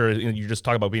players, I'm sure you just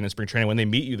talk about being in spring training, when they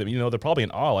meet you, they're probably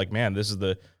in awe. Like, man, this is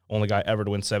the only guy ever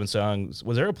to win 7 Cy Youngs.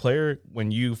 Was there a player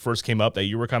when you first came up that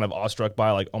you were kind of awestruck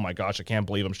by, like, oh my gosh, I can't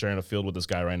believe I'm sharing a field with this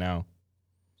guy right now?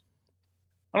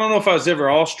 I don't know if I was ever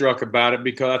awestruck about it,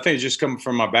 because I think it's just coming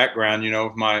from my background.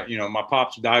 My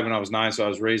pops died when I was 9, so I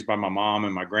was raised by my mom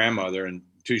and my grandmother and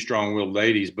 2 strong-willed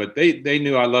ladies. But they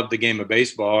knew I loved the game of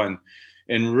baseball,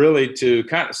 and really to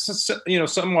kind of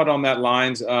somewhat on that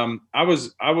lines. I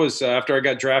was after I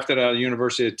got drafted out of the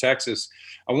University of Texas,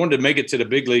 I wanted to make it to the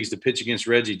big leagues to pitch against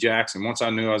Reggie Jackson. Once I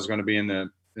knew I was going to be in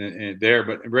there,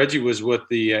 but Reggie was with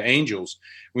the Angels.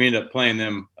 We ended up playing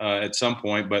them at some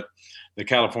point, but the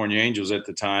California Angels at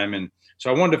the time. And so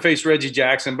I wanted to face Reggie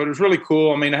Jackson, but it was really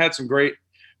cool. I mean, I had some great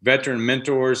veteran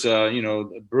mentors,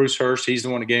 Bruce Hurst. He's the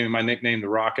one that gave me my nickname, the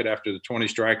Rocket, after the 20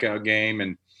 strikeout game,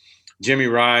 and Jimmy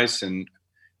Rice and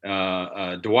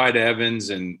Dwight Evans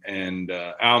and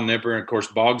Al Nipper. And of course,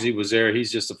 Boggsy was there.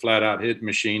 He's just a flat out hit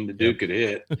machine. The dude could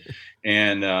hit.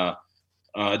 And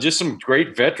just some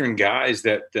great veteran guys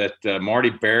that Marty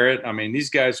Barrett. I mean,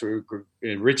 these guys were,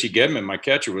 Richie Gedman, my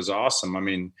catcher, was awesome. I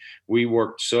mean, we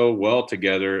worked so well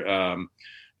together.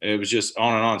 It was just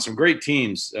on and on. Some great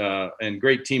teams and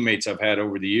great teammates I've had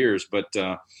over the years, but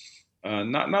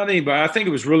not anybody. I think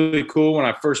it was really cool when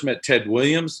I first met Ted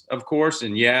Williams, of course,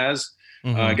 and Yaz.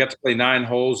 I got to play 9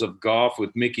 holes of golf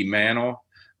with Mickey Mantle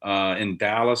in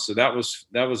Dallas, so that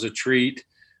was a treat.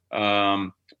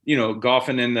 Golfing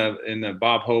in the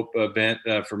Bob Hope event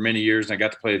for many years, and I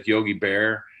got to play with Yogi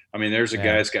Bear I mean, there's a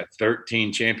guy that's got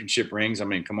 13 championship rings. I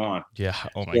mean, come on. Yeah.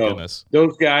 Oh my goodness.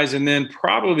 Those guys. And then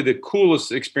probably the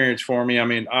coolest experience for me. I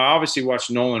mean, I obviously watched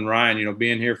Nolan Ryan,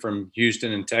 being here from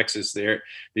Houston and Texas, the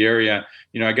area,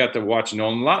 I got to watch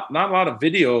Nolan. Not a lot of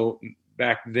video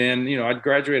back then. I'd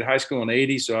graduated high school in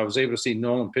 80, so I was able to see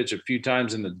Nolan pitch a few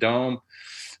times in the Dome.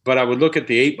 But I would look at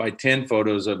the 8x10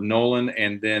 photos of Nolan,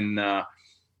 and then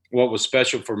what was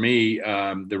special for me,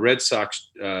 the Red Sox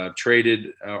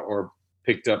traded or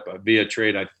picked up via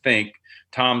trade, I think,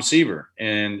 Tom Seaver.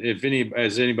 And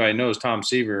as anybody knows, Tom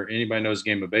Seaver, anybody knows the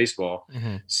game of baseball,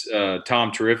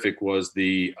 Tom Terrific was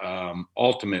the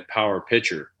ultimate power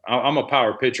pitcher. I'm a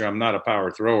power pitcher. I'm not a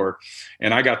power thrower.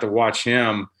 And I got to watch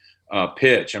him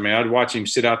pitch. I mean, I'd watch him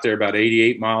sit out there about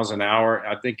 88 miles an hour.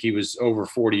 I think he was over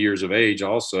 40 years of age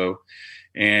also.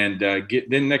 And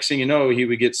then next thing you know, he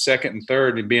would get second and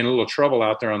third and be in a little trouble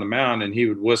out there on the mound, and he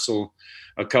would whistle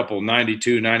a couple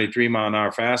 92, 93 mile an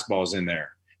hour fastballs in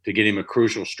there to get him a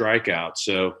crucial strikeout.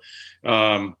 So,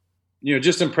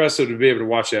 just impressive to be able to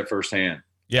watch that firsthand.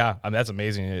 Yeah, I mean, that's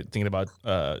amazing. Thinking about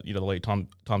the late Tom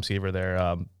Seaver there,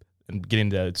 and getting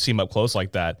to see him up close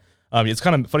like that. It's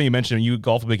kind of funny you mentioned you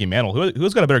golf with Mickey Mantle.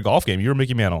 Who's got a better golf game? You or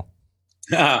Mickey Mantle?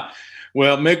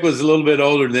 Well, Mick was a little bit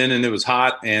older then, and it was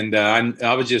hot, and I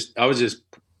thought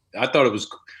it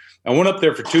was. I went up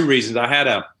there for two reasons. I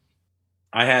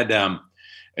had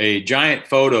a giant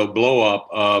photo blow up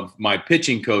of my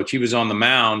pitching coach. He was on the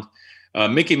mound.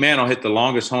 Mickey Mantle hit the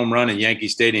longest home run in Yankee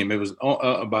Stadium. It was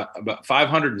about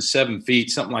 507 feet,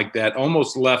 something like that.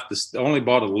 Almost left the only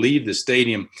ball to leave the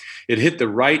stadium. It hit the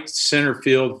right center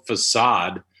field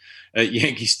facade at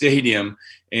Yankee Stadium,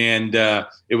 and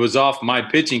it was off my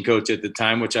pitching coach at the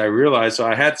time, which I realized. So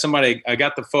I had somebody. I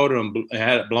got the photo and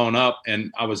had it blown up,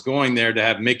 and I was going there to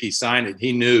have Mickey sign it.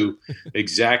 He knew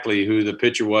exactly who the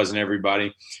pitcher was and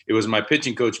everybody. It was my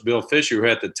pitching coach, Bill Fisher, who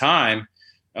at the time.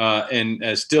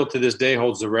 And still to this day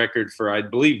holds the record for, I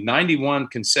believe, 91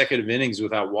 consecutive innings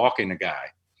without walking a guy.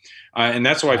 And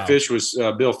that's why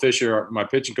Bill Fisher, my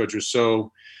pitching coach, was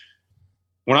so.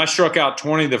 When I struck out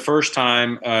 20 the first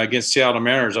time against Seattle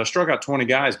Mariners, I struck out 20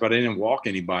 guys, but I didn't walk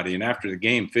anybody. And after the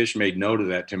game, Fish made note of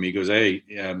that to me. He goes, "Hey,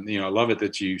 I love it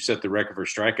that you set the record for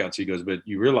strikeouts." He goes, "But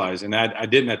you realize," and I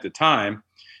didn't at the time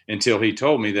until he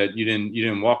told me that you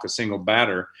didn't walk a single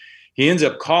batter. He ends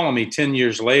up calling me 10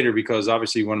 years later because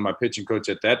obviously one of my pitching coach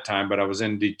at that time, but I was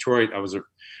in Detroit. I was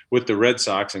with the Red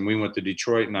Sox, and we went to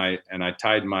Detroit, and I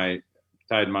tied my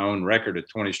own record at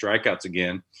 20 strikeouts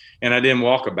again, and I didn't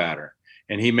walk a batter.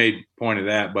 And he made point of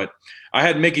that. But I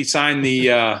had Mickey sign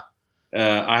the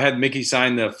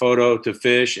photo to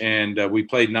Fish, and we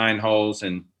played 9 holes.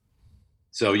 And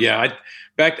so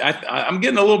I'm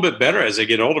getting a little bit better as I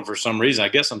get older for some reason. I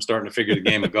guess I'm starting to figure the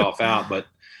game of golf out, but.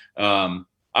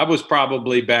 I was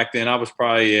probably back then. I was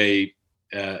probably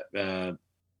a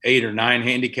 8 or 9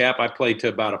 handicap. I played to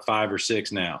about a 5 or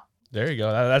 6 now. There you go.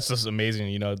 That's just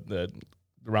amazing. The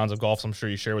rounds of golf I'm sure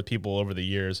you share with people over the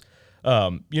years. I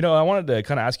wanted to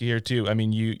kind of ask you here too. I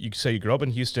mean, you say you grew up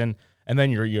in Houston, and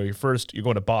then you're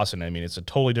going to Boston. I mean, it's a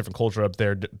totally different culture up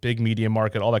there, big media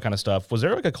market, all that kind of stuff. Was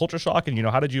there like a culture shock, and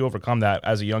how did you overcome that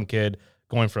as a young kid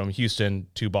going from Houston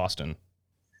to Boston?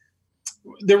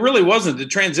 There really wasn't. The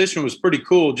transition was pretty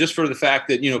cool just for the fact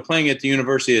that, playing at the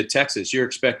University of Texas, you're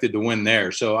expected to win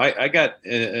there. So I got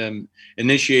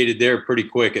initiated there pretty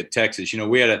quick at Texas.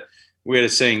 We had a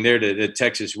saying there that at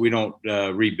Texas, we don't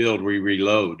rebuild, we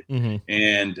reload. Mm-hmm.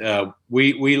 And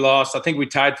we lost. I think we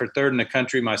tied for 3rd in the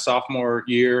country my sophomore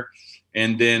year.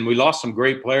 And then we lost some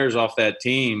great players off that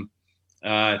team.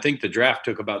 I think the draft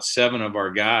took about 7 of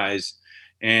our guys.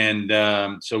 And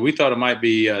so we thought it might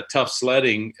be tough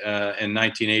sledding in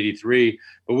 1983.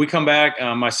 But we come back,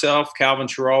 myself, Calvin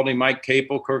Schiraldi, Mike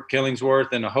Capel, Kirk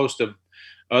Killingsworth, and a host of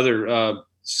other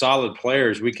solid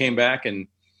players. We came back and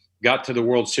got to the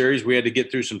World Series. We had to get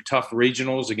through some tough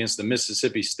regionals against the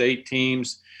Mississippi State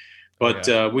teams.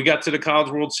 But we got to the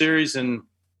College World Series, and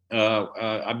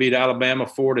I beat Alabama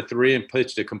 4-3 and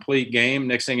pitched a complete game.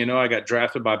 Next thing you know, I got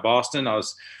drafted by Boston. I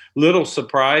was little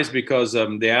surprised because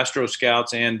the Astro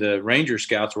scouts and the Ranger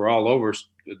scouts were all over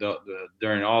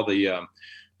during all the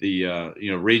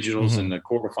regionals and the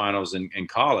quarterfinals in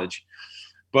college.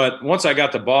 But once I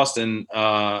got to Boston,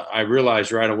 I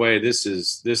realized right away this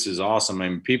is awesome. I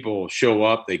mean, people show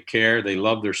up, they care, they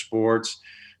love their sports.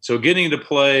 So getting to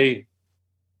play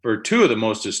for 2 of the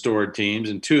most historic teams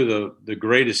and 2 of the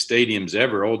greatest stadiums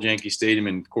ever, Old Yankee Stadium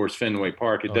and, of course, Fenway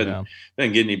Park. It doesn't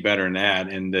get any better than that.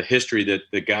 And the history that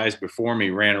the guys before me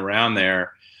ran around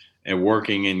there and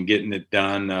working and getting it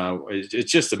done,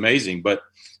 it's just amazing. But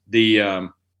the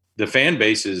the fan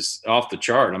base is off the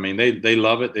chart. I mean, they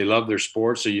love it. They love their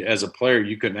sport. So as a player,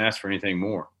 you couldn't ask for anything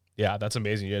more. Yeah, that's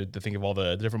amazing. You had to think of all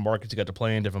the different markets you got to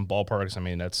play in, different ballparks. I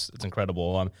mean, it's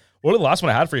incredible. One of the last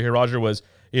one I had for you here, Roger, was,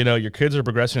 your kids are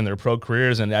progressing in their pro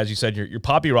careers, and as you said, you're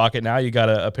Poppy Rocket now. You got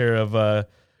a pair of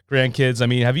grandkids. I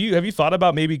mean, have you thought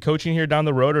about maybe coaching here down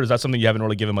the road, or is that something you haven't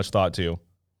really given much thought to?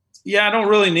 Yeah, I don't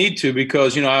really need to,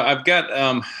 because I've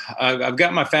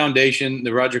got my foundation,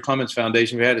 the Roger Clemens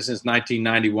Foundation. We've had it since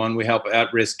 1991. We help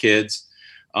at-risk kids.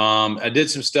 I did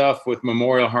some stuff with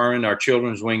Memorial Hermann, our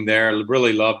children's wing there. I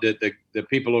really loved it. The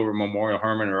people over Memorial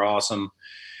Hermann are awesome.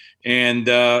 And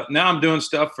now I'm doing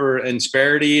stuff for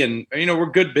Insperity, and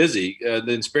we're good busy. The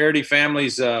Insperity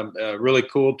family's really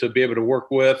cool to be able to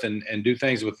work with and do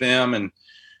things with them. And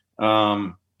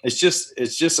it's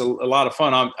just a lot of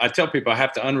fun. I tell people I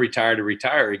have to unretire to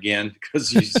retire again,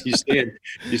 because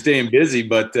you're staying busy.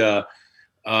 But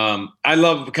I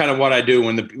love kind of what I do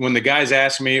when the guys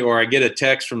ask me, or I get a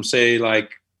text from, say,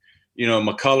 like,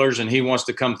 McCullers, and he wants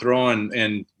to come throw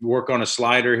and work on a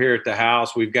slider here at the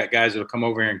house. We've got guys that'll come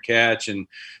over here and catch. And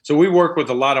so we work with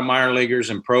a lot of minor leaguers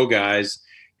and pro guys.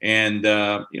 And,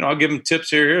 I'll give them tips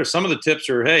here. Some of the tips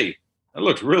are, hey, that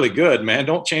looks really good, man.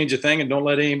 Don't change a thing, and don't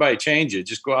let anybody change it.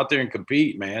 Just go out there and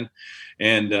compete, man.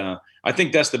 And I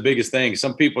think that's the biggest thing.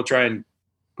 Some people try and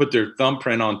put their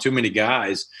thumbprint on too many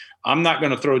guys. I'm not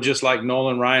going to throw just like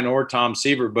Nolan Ryan or Tom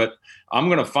Seaver, but I'm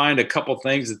going to find a couple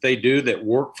things that they do that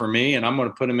work for me, and I'm going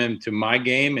to put them into my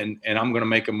game, and I'm going to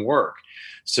make them work.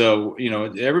 So,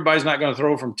 everybody's not going to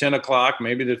throw from 10 o'clock.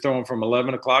 Maybe they're throwing from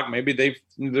 11 o'clock. Maybe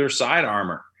they're side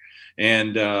armor.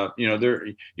 And,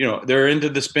 they're into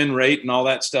the spin rate and all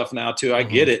that stuff now too. I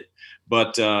get it,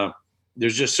 but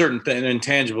there's just certain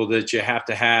intangible that you have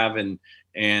to have. And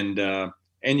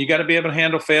you got to be able to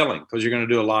handle failing, because you're going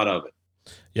to do a lot of it.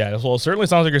 Yeah, well, it certainly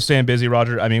sounds like you're staying busy,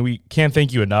 Roger. I mean, we can't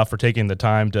thank you enough for taking the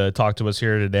time to talk to us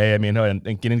here today. I mean, and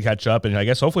getting to catch up. And I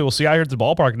guess hopefully we'll see you out here at the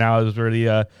ballpark now as we're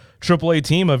the AAA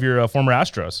team of your former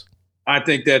Astros. I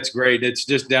think that's great. It's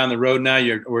just down the road now.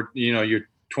 You're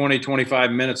 20,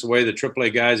 25 minutes away. The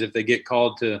AAA guys, if they get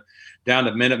called down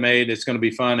to Minute Maid, it's going to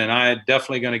be fun. And I'm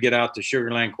definitely going to get out to Sugar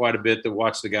Land quite a bit to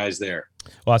watch the guys there.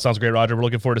 Well, that sounds great, Roger. We're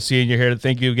looking forward to seeing you here.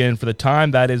 Thank you again for the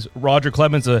time. That is Roger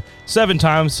Clemens, a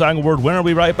 7-time Cy Young Award winner.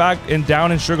 We'll be right back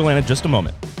down in Sugar Land in just a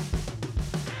moment.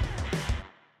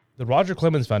 The Roger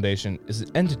Clemens Foundation is an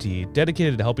entity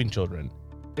dedicated to helping children.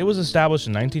 It was established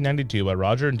in 1992 by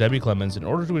Roger and Debbie Clemens in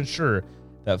order to ensure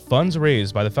that funds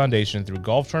raised by the foundation through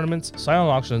golf tournaments,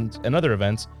 silent auctions, and other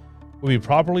events will be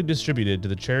properly distributed to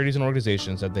the charities and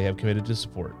organizations that they have committed to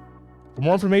support. For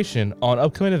more information on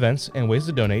upcoming events and ways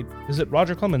to donate, visit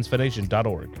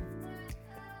rogerclemensfoundation.org.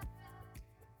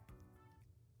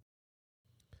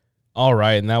 All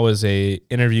right, and that was a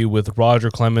interview with Roger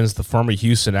Clemens, the former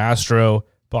Houston Astro,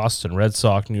 Boston Red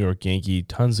Sox, New York Yankee,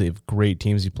 tons of great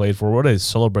teams he played for. What a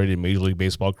celebrated Major League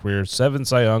Baseball career, 7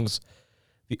 Cy Youngs,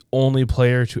 the only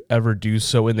player to ever do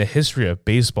so in the history of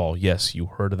baseball. Yes, you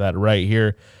heard of that right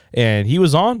here. And he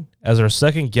was on as our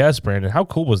second guest, Brandon. How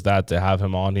cool was that to have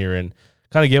him on here and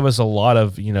kind of give us a lot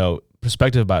of,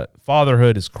 perspective about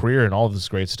fatherhood, his career, and all of this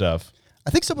great stuff? I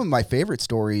think some of my favorite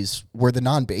stories were the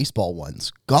non-baseball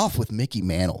ones. Golf with Mickey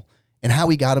Mantle and how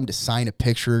he got him to sign a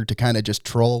picture to kind of just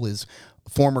troll his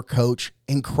former coach.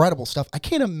 Incredible stuff. I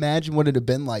can't imagine what it'd have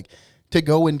been like to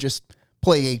go and just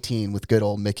play 18 with good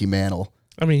old Mickey Mantle.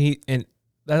 I mean,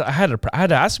 I had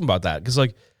to ask him about that because,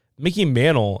 Mickey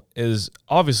Mantle is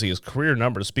obviously his career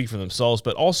numbers speak for themselves,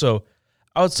 but also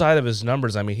outside of his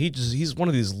numbers, I mean, he's one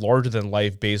of these larger than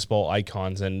life baseball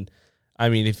icons. And I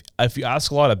mean, if you ask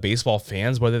a lot of baseball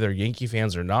fans, whether they're Yankee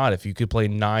fans or not, if you could play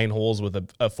 9 holes with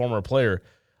a former player,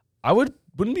 I wouldn't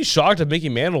be shocked if Mickey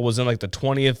Mantle was in the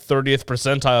 20th, 30th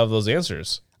percentile of those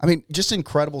answers. I mean, just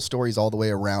incredible stories all the way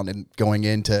around, and going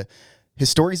into his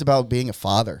stories about being a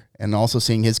father and also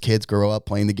seeing his kids grow up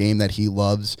playing the game that he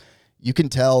loves. You can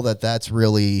tell that that's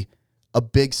really a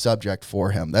big subject for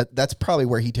him. That's probably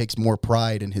where he takes more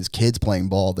pride in his kids playing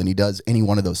ball than he does any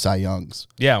one of those Cy Youngs.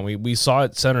 Yeah, we saw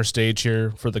it center stage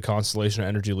here for the Constellation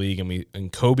Energy League,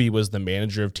 and Kobe was the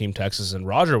manager of Team Texas, and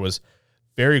Roger was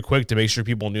very quick to make sure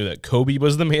people knew that Kobe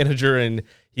was the manager and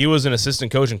he was an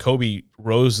assistant coach, and Kobe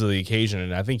rose to the occasion,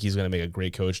 and I think he's going to make a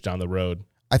great coach down the road.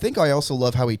 I think I also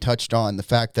love how he touched on the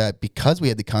fact that because we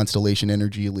had the Constellation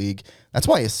Energy League, that's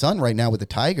why his son right now with the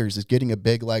Tigers is getting a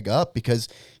big leg up, because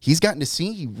he's gotten to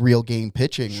see real game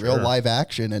pitching, real live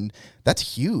action, and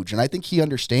that's huge. And I think he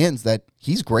understands that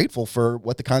he's grateful for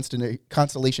what the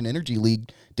Constellation Energy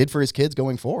League did for his kids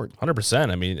going forward.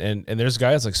 100%. I mean, and there's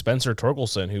guys like Spencer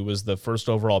Torkelson, who was the first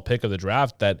overall pick of the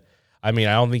draft, that I mean,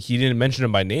 I don't think he didn't mention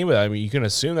him by name, but I mean, you can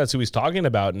assume that's who he's talking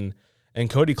about. And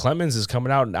Cody Clemens is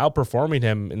coming out and outperforming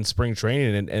him in spring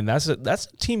training, and that's a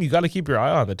team you got to keep your eye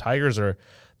on. The Tigers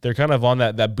they're kind of on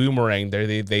that boomerang.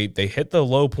 They hit the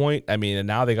low point. I mean, and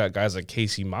now they got guys like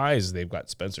Casey Mize. They've got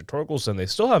Spencer Torkelson. They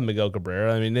still have Miguel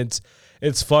Cabrera. I mean, it's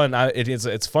fun.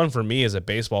 It's fun for me as a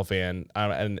baseball fan,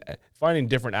 and finding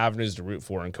different avenues to root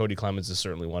for. And Cody Clemens is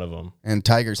certainly one of them. And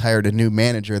Tigers hired a new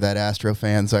manager that Astro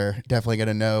fans are definitely going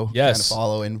to know. Yes, kind of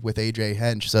following with AJ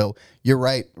Hinch. So you're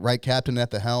right captain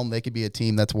at the helm. They could be a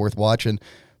team that's worth watching.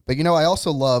 But I also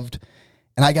loved.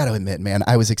 And I got to admit, man,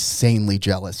 I was insanely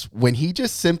jealous when he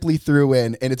just simply threw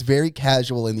in, and it's very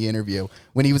casual in the interview,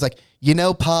 when he was like,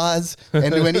 pause.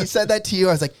 And when he said that to you,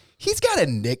 I was like, he's got a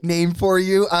nickname for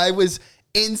you. I was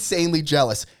insanely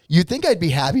jealous. You'd think I'd be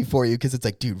happy for you because it's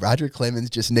like, dude, Roger Clemens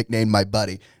just nicknamed my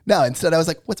buddy. No, instead I was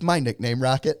like, what's my nickname,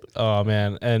 Rocket? Oh,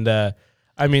 man. And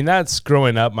I mean, that's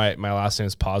growing up. My last name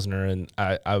is Posner, and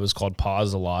I was called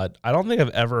Paz a lot. I don't think I've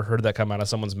ever heard that come out of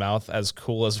someone's mouth as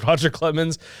cool as Roger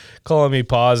Clemens calling me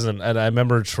Paz. And I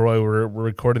remember Troy, we're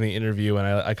recording the interview, and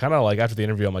I kind of like after the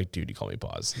interview, I'm like, dude, you call me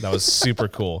Paz. That was super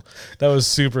cool. That was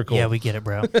super cool. Yeah, we get it,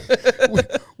 bro.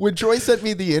 When Troy sent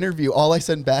me the interview, all I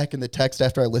sent back in the text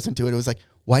after I listened to it, it was like,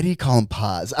 why do you call him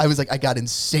Paz? I was like, I got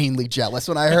insanely jealous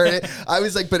when I heard it. I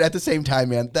was like, but at the same time,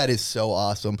 man, that is so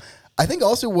awesome. I think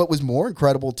also what was more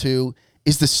incredible, too,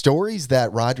 is the stories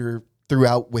that Roger threw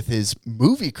out with his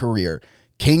movie career.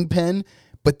 Kingpin,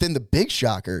 but then the big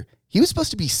shocker, he was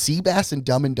supposed to be Seabass in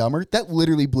Dumb and Dumber. That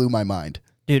literally blew my mind.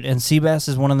 Dude, and Seabass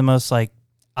is one of the most,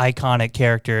 iconic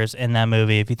characters in that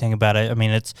movie, if you think about it. I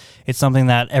mean, it's something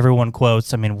that everyone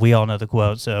quotes. I mean, we all know the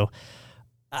quote, so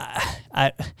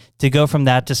to go from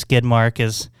that to Skidmark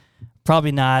is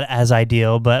probably not as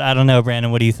ideal, but I don't know,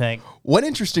 Brandon, what do you think? What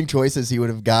interesting choices he would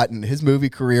have gotten. His movie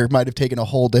career might have taken a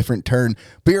whole different turn,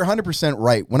 but you're 100%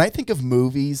 right. When I think of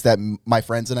movies that my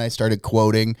friends and I started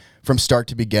quoting from start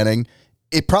to beginning,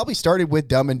 it probably started with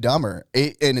Dumb and Dumber,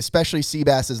 and especially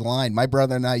Seabass's line. My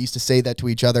brother and I used to say that to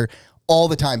each other all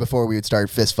the time before we would start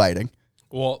fist fighting.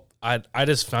 Well, I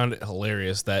just found it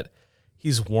hilarious that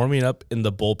he's warming up in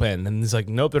the bullpen, and he's like,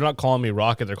 nope, they're not calling me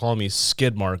Rocket, they're calling me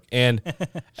Skidmark. And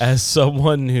as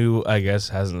someone who, I guess,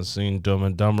 hasn't seen Dumb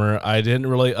and Dumber, I didn't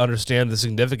really understand the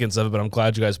significance of it, but I'm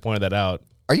glad you guys pointed that out.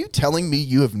 Are you telling me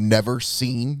you have never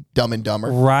seen Dumb and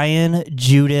Dumber? Ryan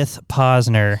Judith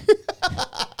Posner.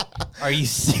 Are you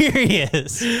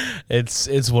serious?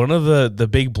 It's one of the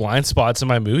big blind spots in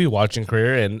my movie watching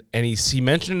career, and he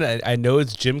mentioned, I know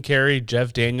it's Jim Carrey,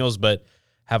 Jeff Daniels, but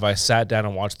have I sat down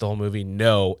and watched the whole movie?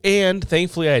 No. And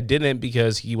thankfully I didn't,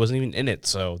 because he wasn't even in it.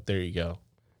 So there you go.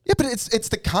 Yeah, but it's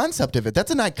the concept of it.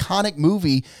 That's an iconic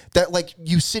movie that,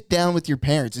 you sit down with your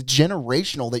parents. It's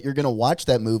generational that you're going to watch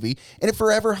that movie, and it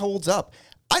forever holds up.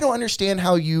 I don't understand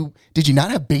how did you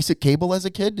not have basic cable as a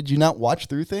kid? Did you not watch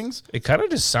through things? It kind of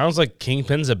just sounds like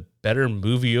Kingpin's a better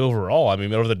movie overall. I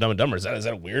mean, over the Dumb and Dumber. Is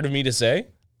that weird of me to say?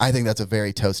 I think that's a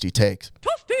very toasty take.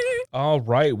 All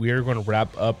right, we are going to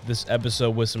wrap up this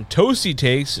episode with some toasty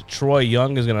takes. Troy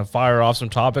Young is going to fire off some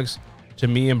topics to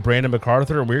me and Brandon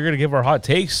MacArthur, and we're going to give our hot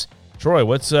takes. Troy,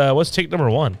 what's take number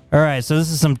one? All right, so this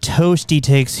is some toasty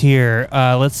takes here.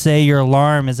 Let's say your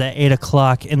alarm is at 8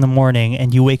 o'clock in the morning,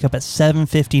 and you wake up at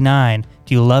 7:59.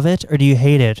 Do you love it or do you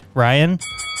hate it? Ryan?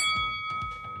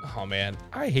 Oh, man,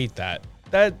 I hate that.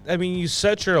 You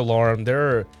set your alarm.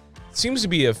 There seems to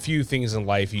be a few things in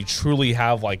life you truly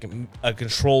have a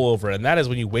control over, and that is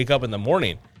when you wake up in the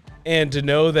morning. And to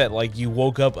know that you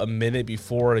woke up a minute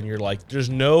before and you're like, there's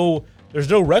no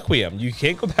requiem. You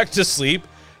can't go back to sleep.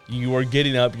 You are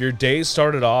getting up. Your day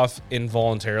started off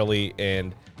involuntarily,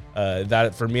 and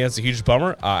that for me, that's a huge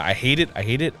bummer. I hate it. I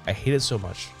hate it so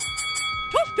much.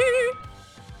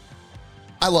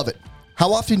 I love it.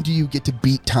 How often do you get to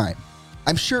beat time?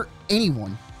 I'm sure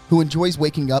anyone who enjoys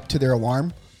waking up to their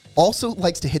alarm also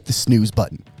likes to hit the snooze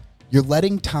button. You're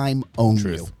letting time own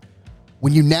you.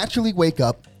 When you naturally wake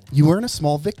up, you earn a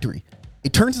small victory.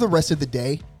 It turns the rest of the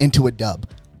day into a dub.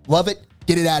 Love it.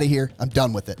 Get it out of here. I'm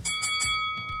done with it.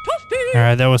 All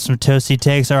right, that was some toasty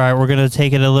takes. All right, we're going to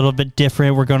take it a little bit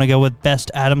different. We're going to go with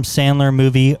Best Adam Sandler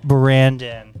Movie,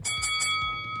 Brandon.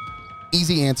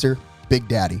 Easy answer, Big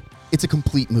Daddy. It's a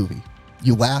complete movie.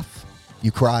 You laugh,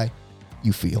 you cry,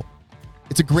 you feel.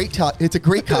 It's a great comedy. A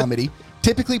great comedy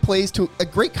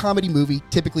movie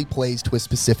typically plays to a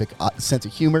specific sense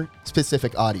of humor,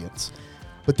 specific audience.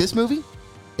 But this movie,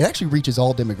 it actually reaches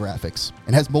all demographics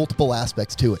and has multiple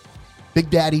aspects to it. Big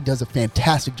Daddy does a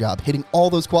fantastic job hitting all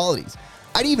those qualities.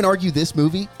 I'd even argue this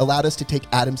movie allowed us to take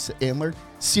Adam Sandler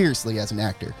seriously as an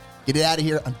actor. Get it out of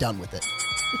here. I'm done with it.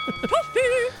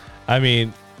 I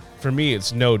mean, for me,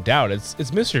 it's no doubt. It's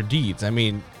Mr. Deeds. I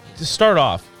mean, to start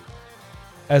off,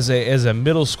 as a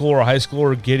middle schooler or high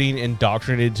schooler getting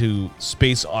indoctrinated to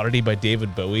Space Oddity by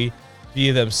David Bowie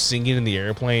via them singing in the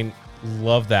airplane,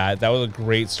 love that. That was a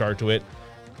great start to it.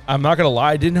 I'm not going to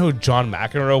lie, I didn't know who John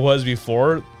McEnroe was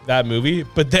before that movie,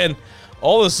 but then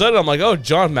all of a sudden I'm like, oh,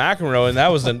 John McEnroe, and that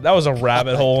was a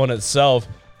rabbit hole in itself.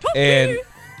 And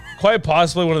quite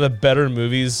possibly one of the better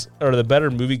movies, or the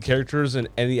better movie characters in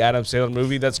any Adam Sandler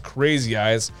movie. That's crazy,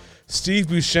 guys. Steve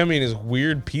Buscemi and his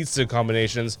weird pizza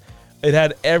combinations. It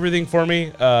had everything for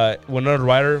me. Winona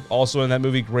Ryder also in that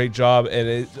movie, great job, and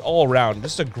it's all around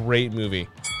just a great movie.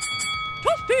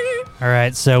 All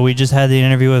right, so we just had the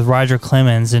interview with Roger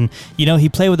Clemens, and he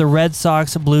played with the Red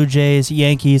Sox, Blue Jays,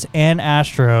 Yankees, and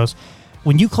Astros.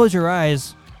 When you close your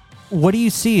eyes, what do you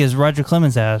see as Roger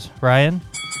Clemens as, Ryan?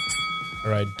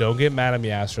 All right, don't get mad at me,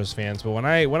 Astros fans, but when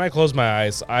I close my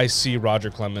eyes, I see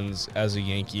Roger Clemens as a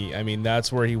Yankee. I mean,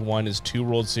 that's where he won his 2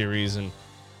 World Series, and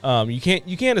you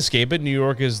can't escape it. New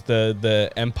York is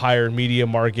the empire media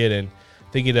market, and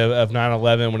thinking of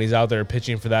 9/11 when he's out there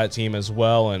pitching for that team as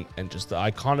well, and just the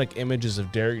iconic images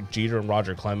of Derek Jeter and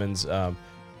Roger Clemens. I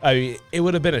mean, it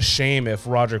would have been a shame if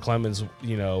Roger Clemens,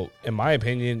 in my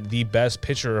opinion, the best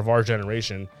pitcher of our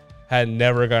generation, had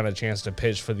never gotten a chance to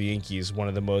pitch for the Yankees, one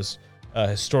of the most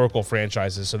historical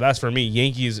franchises. So that's for me.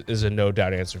 Yankees is a no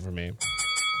doubt answer for me.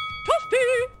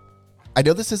 I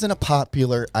know this isn't a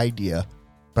popular idea,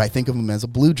 but I think of him as a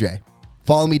Blue Jay.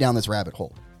 Follow me down this rabbit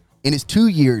hole. In his 2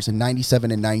 years in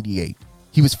 97 and 98,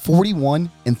 he was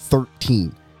 41 and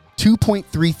 13,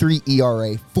 2.33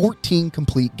 ERA, 14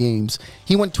 complete games.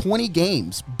 He won 20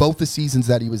 games both the seasons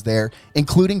that he was there,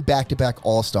 including back-to-back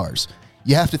All-Stars.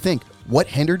 You have to think, what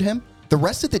hindered him? The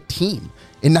rest of the team.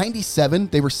 In 97,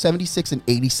 they were 76 and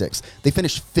 86. They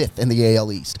finished 5th in the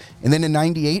AL East. And then in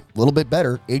 98, a little bit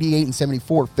better, 88 and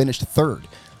 74 finished 3rd.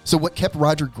 So what kept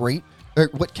Roger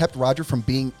from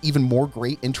being even more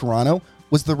great in Toronto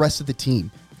was the rest of the team.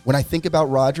 When I think about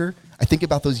Roger, I think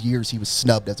about those years he was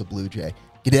snubbed as a Blue Jay.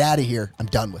 Get it out of here. I'm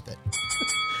done with it.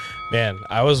 Man,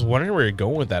 I was wondering where you're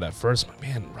going with that at first. But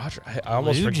man, Roger, I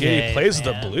almost forget he plays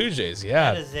with the Blue Jays.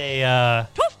 Yeah. That is a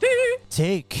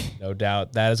take. No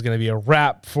doubt. That is going to be a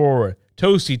wrap for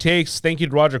Toasty Takes. Thank you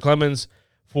to Roger Clemens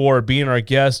for being our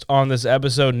guest on this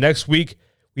episode. Next week,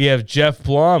 we have Jeff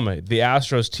Blum, the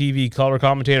Astros TV color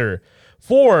commentator.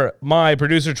 For my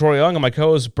producer, Troy Young, and my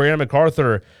co-host, Brandon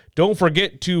MacArthur, don't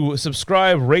forget to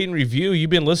subscribe, rate, and review. You've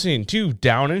been listening to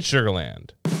Down in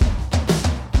Sugarland.